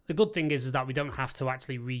the good thing is that we don't have to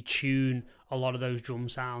actually retune a lot of those drum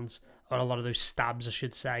sounds, or a lot of those stabs, I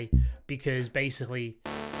should say, because basically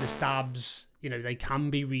the stabs, you know, they can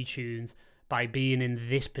be retuned by being in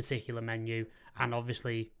this particular menu. And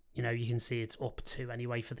obviously, you know, you can see it's up 2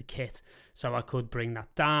 anyway for the kit. So I could bring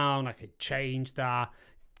that down. I could change that,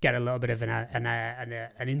 get a little bit of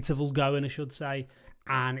an interval going, I should say.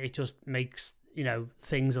 And it just makes, you know,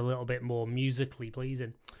 things a little bit more musically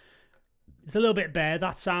pleasing. It's a little bit bare,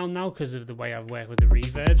 that sound now, because of the way I've worked with the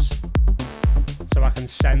reverbs. So I can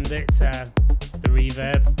send it to the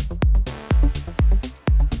reverb.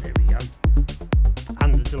 There we go.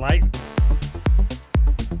 And the delay.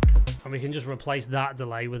 And we can just replace that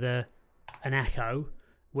delay with an echo,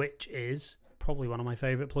 which is probably one of my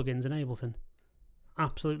favourite plugins in Ableton.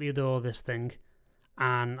 Absolutely adore this thing.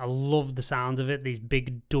 And I love the sound of it, these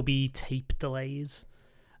big dubby tape delays.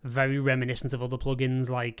 Very reminiscent of other plugins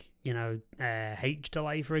like, you know, H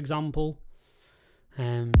delay, for example.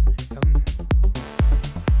 And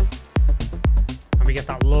we get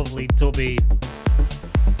that lovely dubby.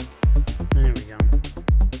 There we go.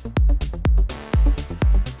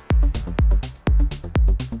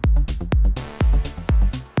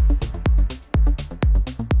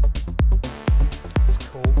 It's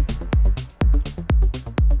cool.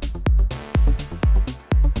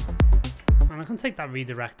 And I can take that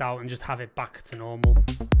redirect out and just have it back to normal.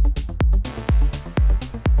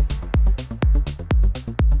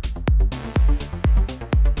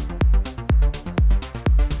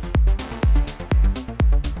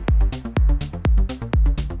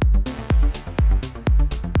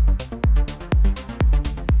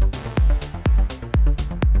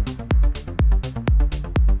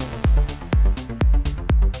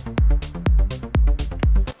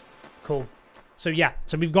 Cool. So yeah,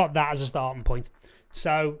 so we've got that as a starting point.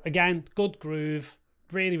 So again, good groove,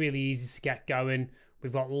 really, really easy to get going.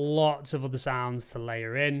 We've got lots of other sounds to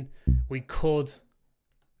layer in. We could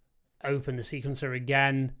open the sequencer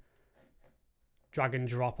again, drag and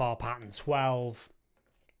drop our pattern 12,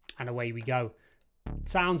 and away we go.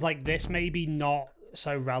 Sounds like this maybe not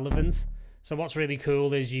so relevant. So what's really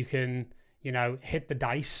cool is you can, you know, hit the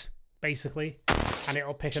dice, basically, and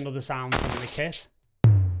it'll pick another sound from the kit.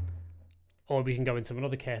 Or we can go into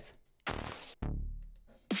another kit.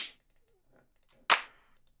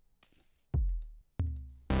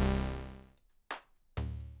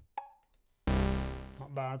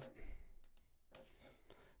 Not bad.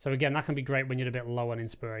 So again, that can be great when you're a bit low on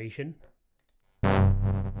inspiration.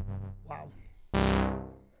 Wow. I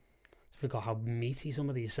forgot how meaty some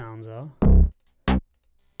of these sounds are.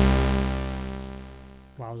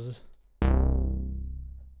 Wowzers.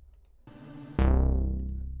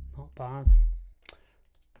 Not bad.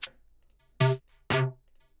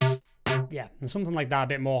 Yeah, and something like that, a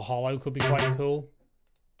bit more hollow, could be quite cool.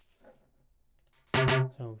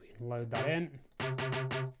 So we can load that in.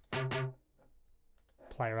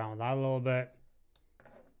 Play around with that a little bit.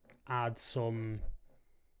 Add some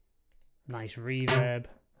nice reverb.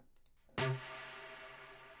 There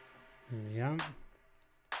we go.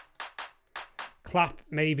 Clap,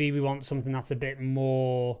 maybe we want something that's a bit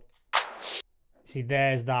more... See,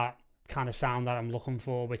 there's that kind of sound that I'm looking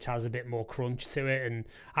for, which has a bit more crunch to it. And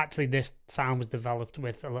actually this sound was developed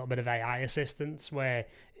with a little bit of AI assistance, where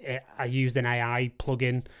I used an AI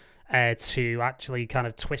plugin to actually kind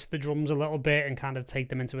of twist the drums a little bit and kind of take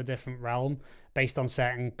them into a different realm based on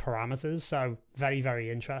certain parameters. So very,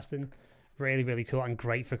 very interesting. Really, really cool and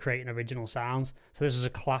great for creating original sounds. So this was a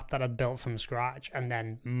clap that I'd built from scratch and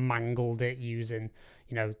then mangled it using,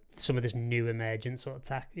 you know, some of this new emergent sort of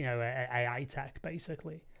tech, you know, AI tech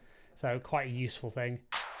basically. So quite a useful thing.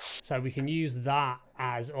 So we can use that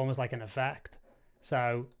as almost like an effect.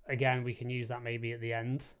 So again, we can use that maybe at the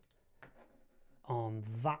end on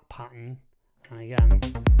that pattern. And again,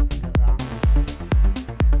 get that.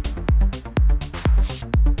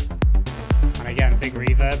 And again, big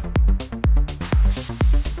reverb.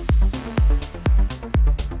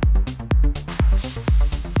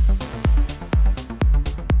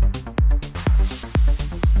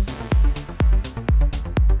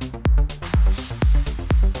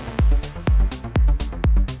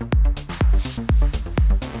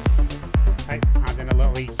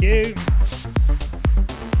 EQ.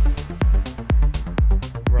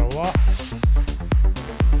 Roll off.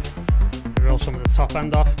 Roll some of the top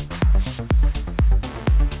end off.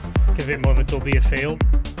 Give it more of a dubbier feel.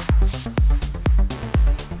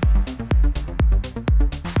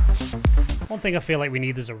 One thing I feel like we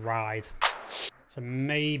need is a ride. So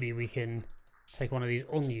maybe we can take one of these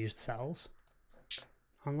unused cells.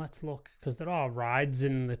 And let's look, because there are rides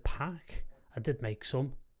in the pack. I did make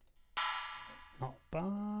some. Not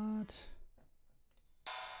bad.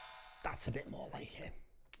 That's a bit more like it.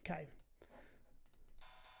 Okay.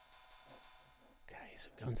 Okay, so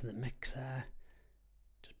go into the mixer.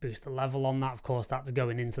 Just boost the level on that. Of course, that's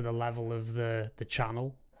going into the level of the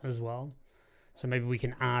channel as well. So maybe we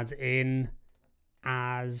can add in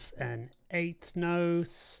as an 8th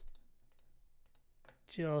note.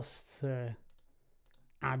 Just to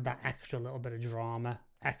add that extra little bit of drama,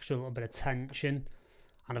 extra little bit of tension.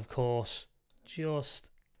 And of course,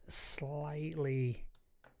 just slightly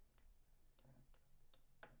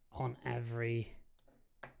on every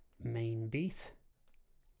main beat.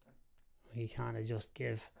 We kind of just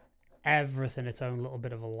give everything its own little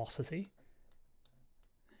bit of velocity.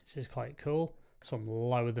 This is quite cool. Some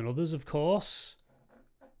lower than others, of course.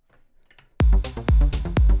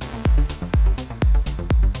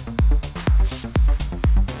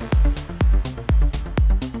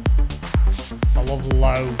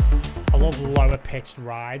 I love lower pitched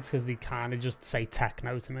rides because they kind of just say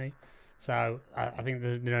techno to me. So I think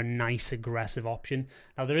they're a nice aggressive option.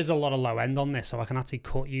 Now there is a lot of low end on this, so I can actually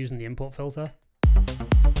cut using the input filter.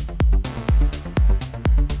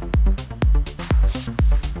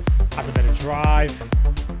 Add a bit of drive.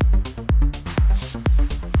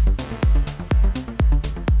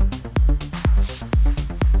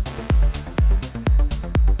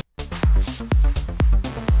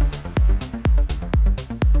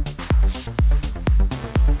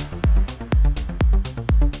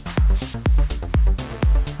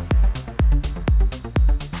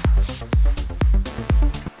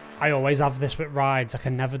 I always have this with rides. I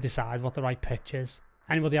can never decide what the right pitch is.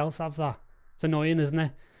 Anybody else have that? It's annoying, isn't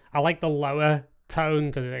it? I like the lower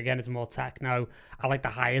tone because, again, it's more techno. I like the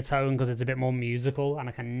higher tone because it's a bit more musical, and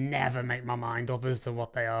I can never make my mind up as to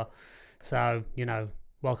what they are. So, you know,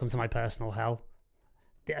 welcome to my personal hell.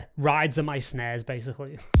 Yeah, rides are my snares,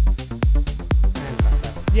 basically.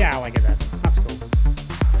 Yeah, I like it then. That's cool.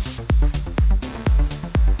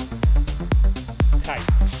 Okay.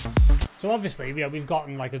 So obviously, we've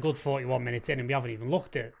gotten like a good 41 minutes in and we haven't even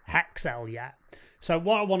looked at Hexcel yet. So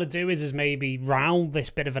what I want to do is maybe round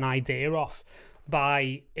this bit of an idea off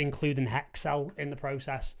by including Hexcel in the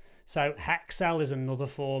process. So Hexcel is another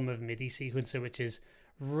form of MIDI sequencer, which is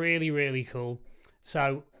really, really cool.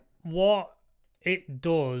 So what it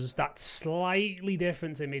does that's slightly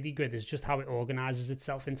different to MIDI grid is just how it organizes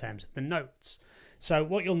itself in terms of the notes. So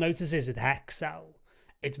what you'll notice is with Hexcel,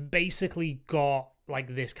 it's basically got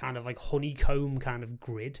like this kind of like honeycomb kind of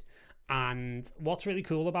grid, and what's really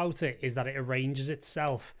cool about it is that it arranges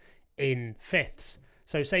itself in fifths.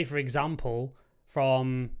 So say for example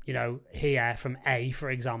from, you know, here from A, for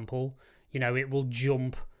example, you know, it will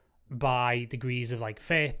jump by degrees of like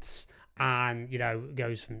fifths, and you know, it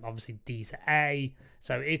goes from obviously D to A.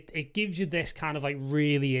 So it gives you this kind of like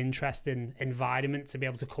really interesting environment to be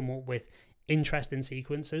able to come up with interesting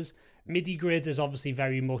sequences. MIDI grid is obviously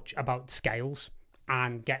very much about scales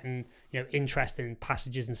and getting, you know, interesting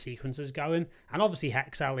passages and sequences going, and obviously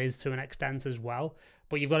Hexcel is to an extent as well,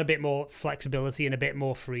 but you've got a bit more flexibility and a bit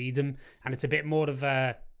more freedom, and it's a bit more of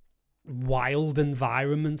a wild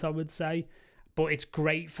environment, I would say. But it's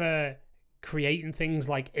great for creating things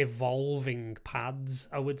like evolving pads,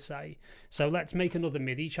 I would say. So let's make another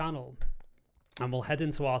MIDI channel and we'll head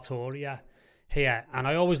into Arturia here. And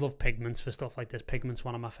I always love Pigments for stuff like this. Pigment's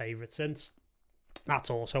one of my favourite synths. That's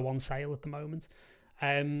also on sale at the moment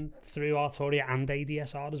through Arturia and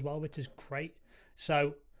ADSR as well, which is great.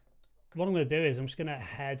 So what I'm going to do is I'm just going to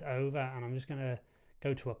head over and I'm just going to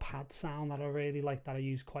go to a pad sound that I really like, that I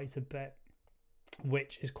use quite a bit,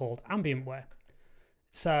 which is called Ambientware.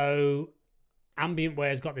 So Ambientware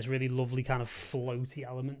has got this really lovely kind of floaty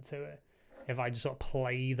element to it. If I just sort of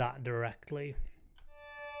play that directly,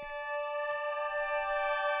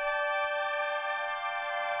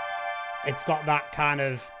 it's got that kind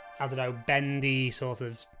of, I don't know, bendy sort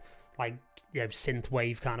of like, you know, synth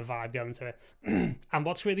wave kind of vibe going to it. And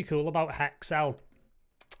what's really cool about Hexcel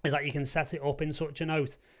is that you can set it up in such a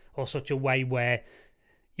note or such a way where,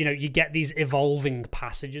 you know, you get these evolving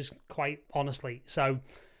passages, quite honestly. So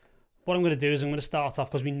what I'm going to do is I'm going to start off,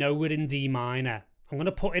 because we know we're in D minor, I'm going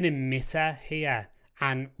to put an emitter here.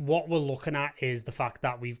 And what we're looking at is the fact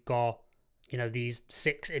that we've got, you know, these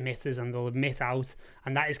 6 emitters, and they'll emit out,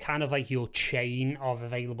 and that is kind of like your chain of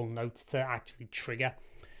available notes to actually trigger.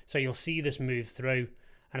 So you'll see this move through,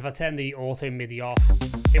 and if I turn the auto MIDI off,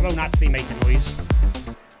 it won't actually make a noise.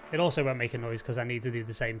 It also won't make a noise because I need to do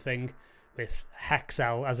the same thing with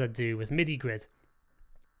Hexcel as I do with MIDI grid.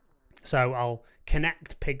 So I'll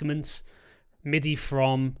connect Pigments, MIDI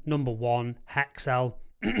from number 1, Hexcel,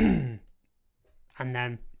 and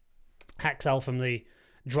then Hexcel from the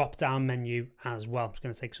drop down menu as well. I'm just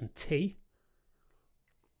going to take some tea.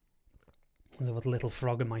 There's a little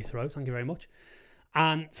frog in my throat, thank you very much.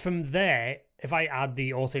 And from there, if I add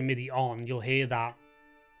the auto MIDI on, you'll hear that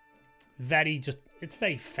it's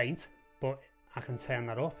very faint, but I can turn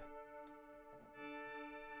that up.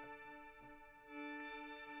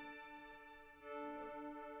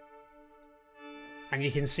 And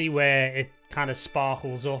you can see where it kind of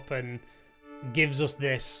sparkles up and gives us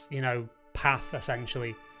this, you know, path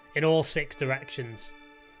essentially in all 6 directions.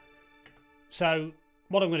 So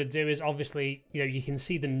what I'm going to do is, obviously, you know, you can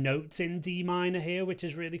see the notes in D minor here, which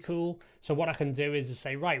is really cool. So what I can do is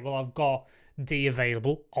say, right, well, I've got D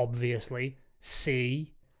available, obviously,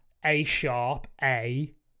 C, A sharp,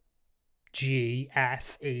 A, G,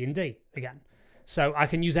 F, E, and D again. So I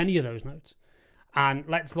can use any of those notes. And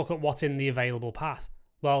let's look at what's in the available path.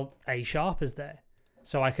 Well, A sharp is there.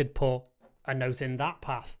 So I could put a note in that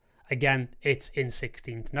path. Again, it's in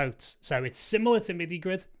 16th notes. So it's similar to MIDI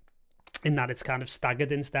grid in that it's kind of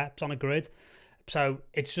staggered in steps on a grid. So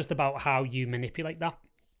it's just about how you manipulate that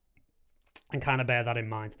and kind of bear that in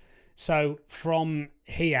mind. So from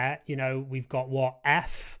here, you know, we've got what?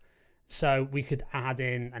 F. So we could add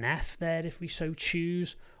in an F there if we so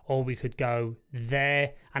choose, or we could go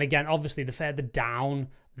there. And again, obviously, the further down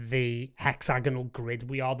the hexagonal grid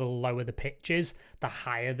we are, the lower the pitch is, the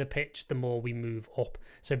higher the pitch, the more we move up.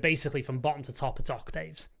 So basically from bottom to top, it's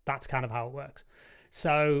octaves. That's kind of how it works.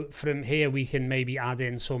 So from here, we can maybe add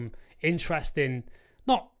in some interesting,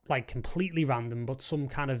 not like completely random, but some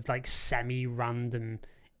kind of like semi-random,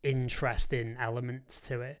 interesting elements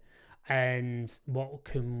to it. And what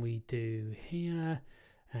can we do here?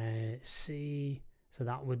 C. So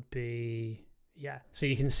that would be, yeah. So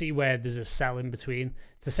you can see where there's a cell in between.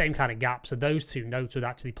 It's the same kind of gap. So those two notes would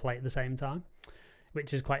actually play at the same time,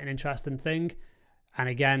 which is quite an interesting thing. And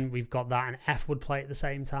again, we've got that, and F would play at the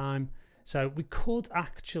same time. So we could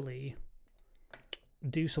actually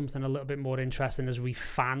do something a little bit more interesting as we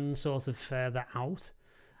fan sort of further out.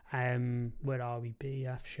 Where are we? B,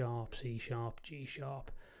 F sharp, C sharp, G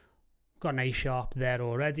sharp. We've got an A sharp there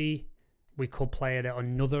already. We could play it at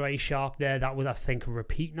another A sharp there. That would, I think,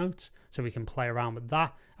 repeat notes. So we can play around with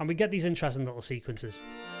that. And we get these interesting little sequences.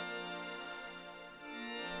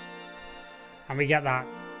 And we get that.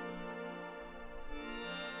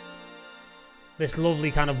 This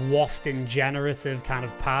lovely kind of wafting generative kind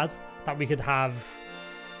of pad that we could have.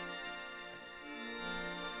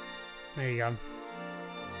 There you go.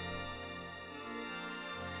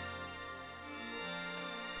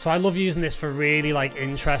 So I love using this for really like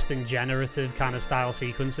interesting generative kind of style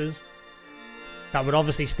sequences. That would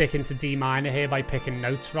obviously stick into D minor here by picking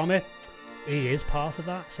notes from it. E is part of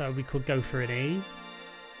that, so we could go for an E.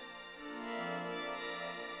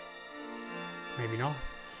 Maybe not.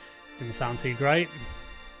 Didn't sound too great.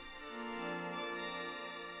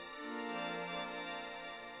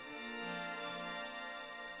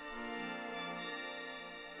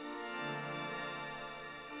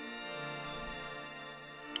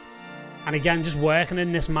 And again, just working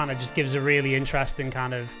in this manner just gives a really interesting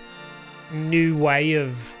kind of new way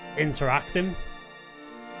of interacting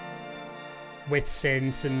with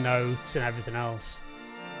synths and notes and everything else.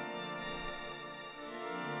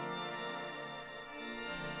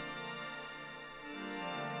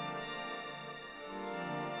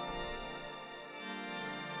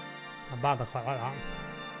 Not bad, I quite like that.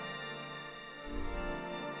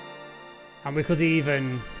 And we could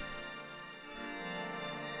even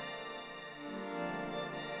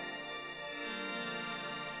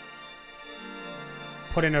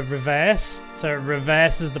put in a reverse, so it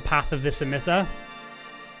reverses the path of this emitter.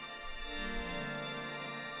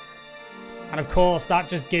 And of course, that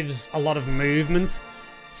just gives a lot of movement.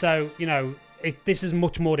 So, you know, this is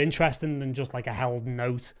much more interesting than just like a held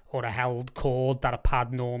note or a held chord that a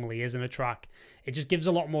pad normally is in a track. It just gives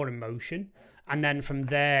a lot more emotion. And then from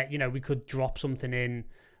there, you know, we could drop something in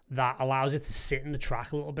that allows it to sit in the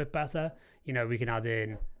track a little bit better. You know, we can add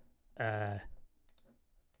in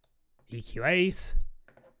EQ8.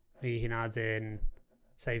 We can add in,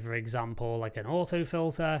 say, for example, like an auto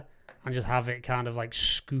filter and just have it kind of like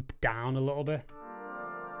scoop down a little bit.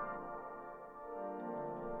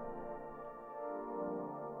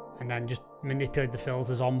 And then just manipulate the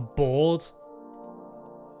filters on board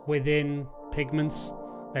within pigments.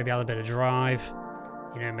 Maybe add a bit of drive.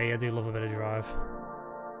 You know me, I do love a bit of drive.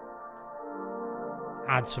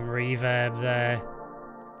 Add some reverb there.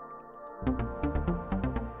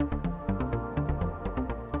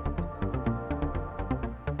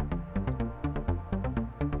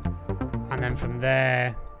 And then from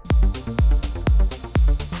there,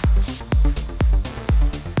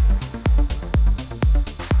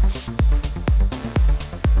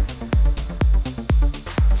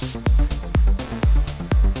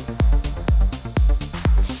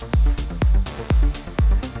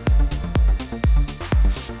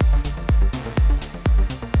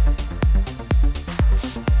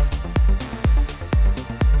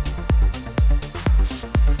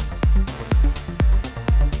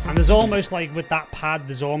 there's almost like with that pad,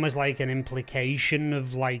 there's almost like an implication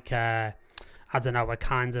of like, I don't know, a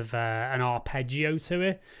kind of an arpeggio to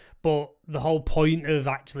it. But the whole point of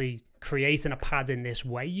actually creating a pad in this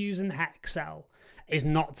way using Hexcel is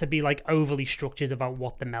not to be like overly structured about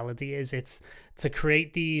what the melody is. It's to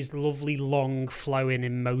create these lovely, long, flowing,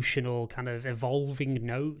 emotional, kind of evolving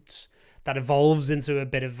notes that evolves into a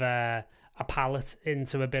bit of a palette,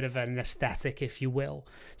 into a bit of an aesthetic, if you will.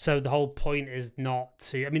 So the whole point is not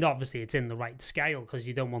to, I mean, obviously it's in the right scale because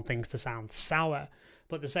you don't want things to sound sour,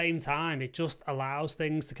 but at the same time, it just allows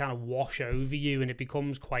things to kind of wash over you, and it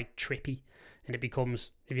becomes quite trippy. And it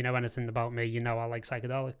becomes, if you know anything about me, you know I like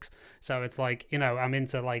psychedelics. So it's like, you know, I'm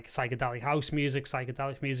into like psychedelic house music,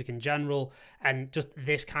 psychedelic music in general, and just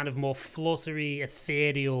this kind of more fluttery,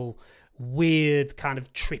 ethereal, weird kind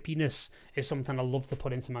of trippiness is something I love to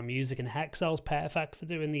put into my music, and Hexcel's perfect for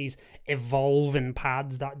doing these evolving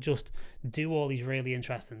pads that just do all these really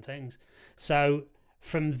interesting things. So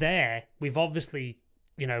from there, we've obviously,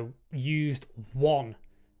 you know, used one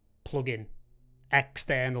plugin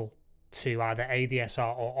external to either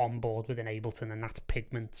ADSR or onboard within Ableton, and that's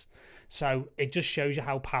Pigments. So it just shows you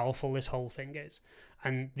how powerful this whole thing is,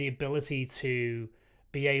 and the ability to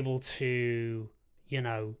be able to, you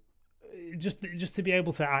know, just to be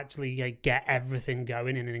able to actually get everything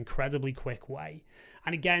going in an incredibly quick way.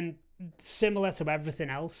 And again, similar to everything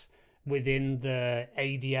else within the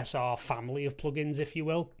ADSR family of plugins, if you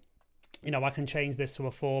will, you know, I can change this to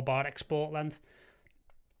a 4-bar export length,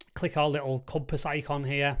 click our little compass icon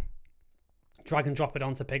here, drag and drop it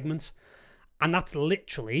onto Pigments, and that's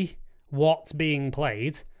literally what's being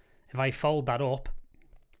played if I fold that up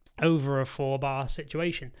over a 4-bar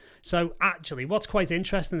situation. So actually what's quite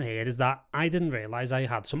interesting here is that I didn't realize I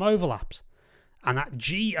had some overlaps, and that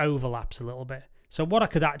G overlaps a little bit. So what I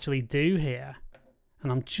could actually do here,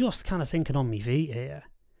 and I'm just kind of thinking on my feet here,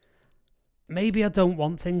 maybe I don't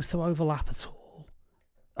want things to overlap at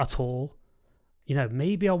all. You know,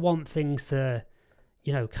 maybe I want things to,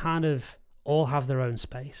 you know, kind of all have their own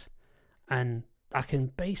space, and I can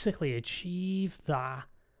basically achieve that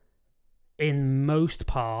in most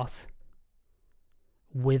part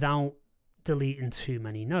without deleting too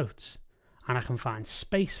many notes, and I can find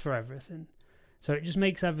space for everything. So it just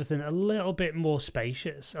makes everything a little bit more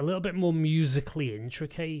spacious, a little bit more musically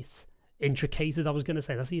intricated, I was going to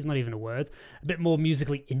say, that's not even a word, a bit more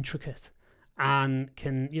musically intricate, and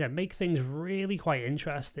can, you know, make things really quite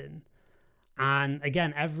interesting. And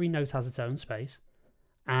again, every note has its own space,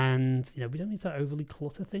 and, you know, we don't need to overly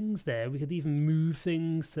clutter things there. We could even move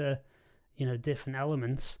things to, you know, different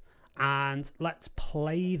elements. And let's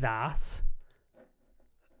play that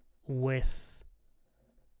with,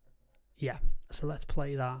 yeah, so let's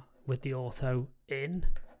play that with the auto in.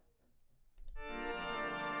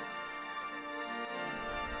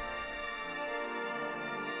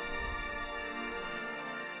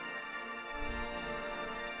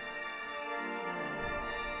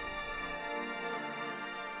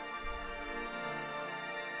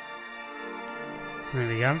 There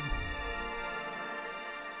we go.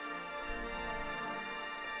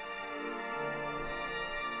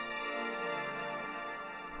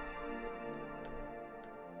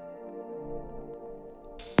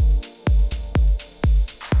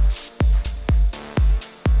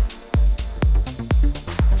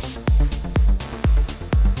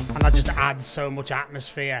 And that just adds so much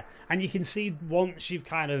atmosphere. And you can see once you've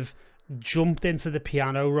kind of jumped into the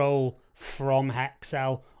piano roll from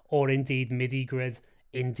Hexcel, or indeed MIDI grid,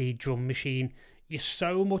 indeed Drum Machine, you're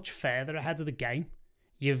so much further ahead of the game.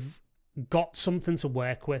 You've got something to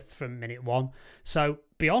work with from minute one. So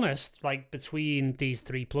be honest, like between these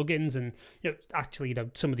 3 plugins and, you know, actually, you know,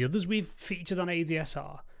 some of the others we've featured on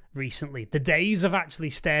ADSR recently, the days of actually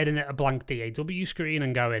staring at a blank DAW screen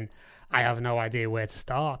and going, I have no idea where to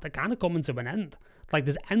start, they're kind of coming to an end. Like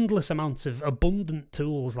there's endless amounts of abundant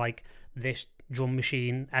tools like this Drum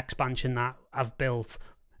Machine expansion that I've built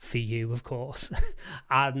for you, of course,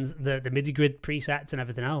 and the MIDI grid presets and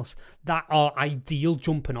everything else that are ideal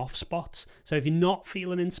jumping off spots. So if you're not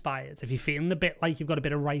feeling inspired, if you're feeling a bit like you've got a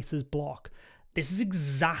bit of writer's block, this is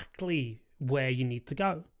exactly where you need to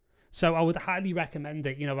go. So I would highly recommend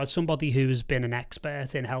it, you know, as somebody who's been an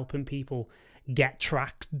expert in helping people get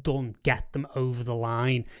tracks done, get them over the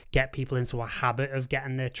line, get people into a habit of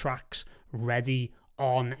getting their tracks ready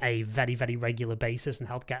on a very, very regular basis and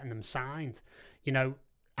help getting them signed. You know,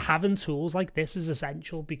 having tools like this is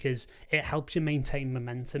essential because it helps you maintain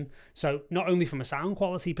momentum. So not only from a sound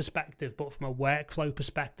quality perspective, but from a workflow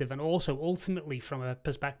perspective, and also ultimately from a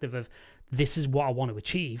perspective of this is what I want to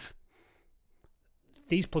achieve.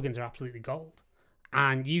 These plugins are absolutely gold.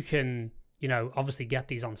 And you can, you know, obviously get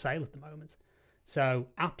these on sale at the moment. So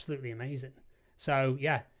absolutely amazing. So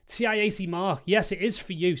yeah, TI-80 Mark, yes, it is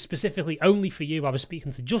for you, specifically only for you. I was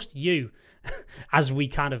speaking to just you as we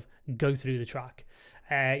kind of go through the track.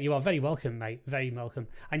 You are very welcome, mate, very welcome.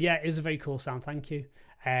 And yeah, it is a very cool sound, thank you.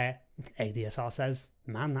 ADSR says,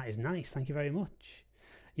 man, that is nice, thank you very much.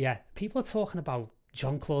 Yeah, people are talking about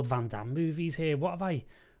Jean-Claude Van Damme movies here. What have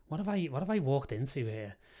I walked into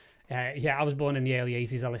here? Yeah, I was born in the early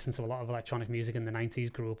 80s. I listened to a lot of electronic music in the 90s,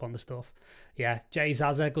 grew up on the stuff. Yeah, Jay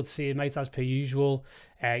Zaza, good to see you, mate, as per usual.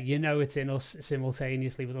 You know it's in us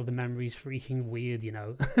simultaneously with other memories, freaking weird, you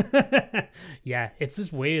know. Yeah, it's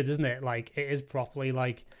just weird, isn't it? Like, it is properly,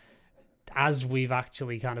 like, as we've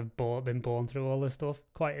actually kind of been born through all this stuff.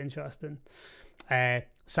 Quite interesting.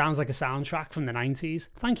 Sounds like a soundtrack from the 90s.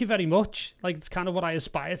 Thank you very much. Like, it's kind of what I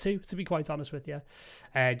aspire to be quite honest with you.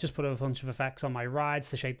 Just put a bunch of effects on my rides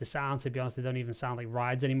to shape the sound. To be honest, they don't even sound like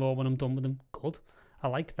rides anymore when I'm done with them. Good. I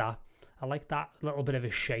like that. I like that little bit of a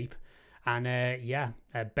shape. And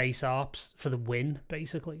bass arps for the win,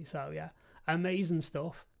 basically. So yeah, amazing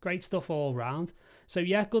stuff. Great stuff all around. So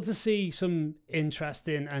yeah, good to see some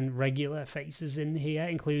interesting and regular faces in here,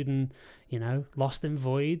 including, you know, Lost in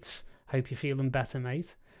Voids. Hope you're feeling better,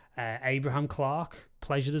 mate. Abraham Clark,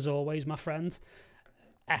 pleasure as always, my friend.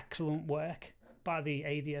 Excellent work by the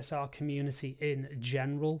ADSR community in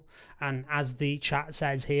general. And as the chat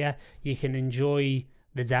says here, you can enjoy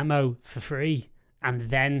the demo for free and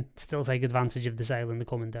then still take advantage of the sale in the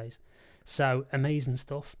coming days. So amazing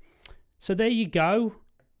stuff. So there you go.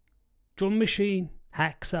 Drum Machine,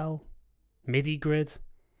 Hexcel, MIDI grid,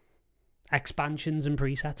 expansions and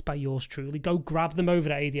presets by yours truly. Go grab them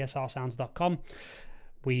over at adsrsounds.com.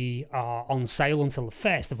 We are on sale until the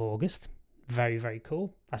 1st of August. Very, very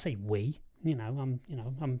cool. I say we,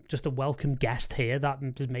 I'm just a welcome guest here that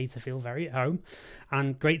is made to feel very at home,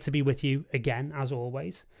 and great to be with you again as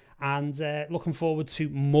always. And looking forward to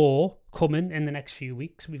more coming in the next few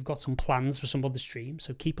weeks. We've got some plans for some other streams,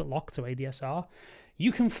 so keep it locked to ADSR.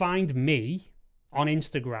 You can find me on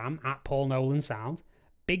Instagram at Paul Nolan Sound.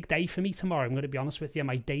 Big day for me tomorrow, I'm going to be honest with you.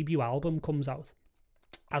 My debut album comes out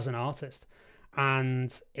as an artist,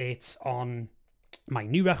 and it's on my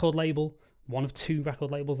new record label, one of 2 record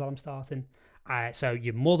labels that I'm starting. So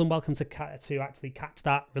you're more than welcome to actually catch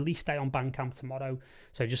that. Release day on Bandcamp tomorrow.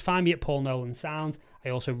 So just find me at Paul Nolan Sound. I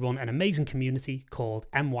also run an amazing community called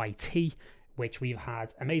MYT, which we've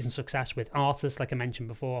had amazing success with artists. Like I mentioned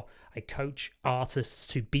before, I coach artists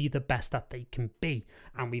to be the best that they can be,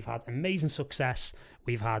 and we've had amazing success.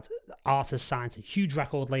 We've had artists signed to huge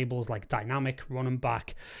record labels like Dynamic, Running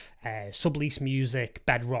Back, Sublease Music,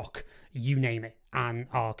 Bedrock, you name it. And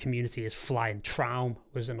our community is flying. Traum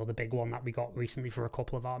was another big one that we got recently for a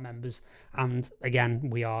couple of our members. And again,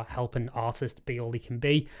 we are helping artists be all they can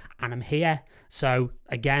be. And I'm here. So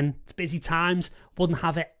again, it's busy times. Wouldn't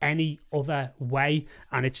have it any other way.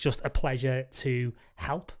 And it's just a pleasure to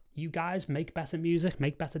help you guys make better music,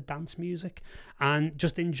 make better dance music, and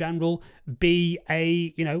just in general be a,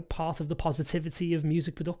 part of the positivity of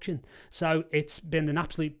music production. So it's been an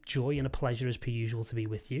absolute joy and a pleasure as per usual to be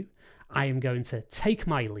with you. I am going to take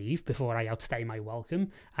my leave before I outstay my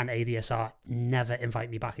welcome and ADSR never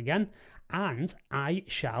invite me back again. And I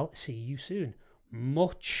shall see you soon.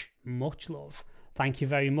 Much, much love. Thank you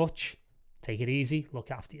very much. Take it easy.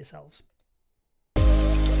 Look after yourselves.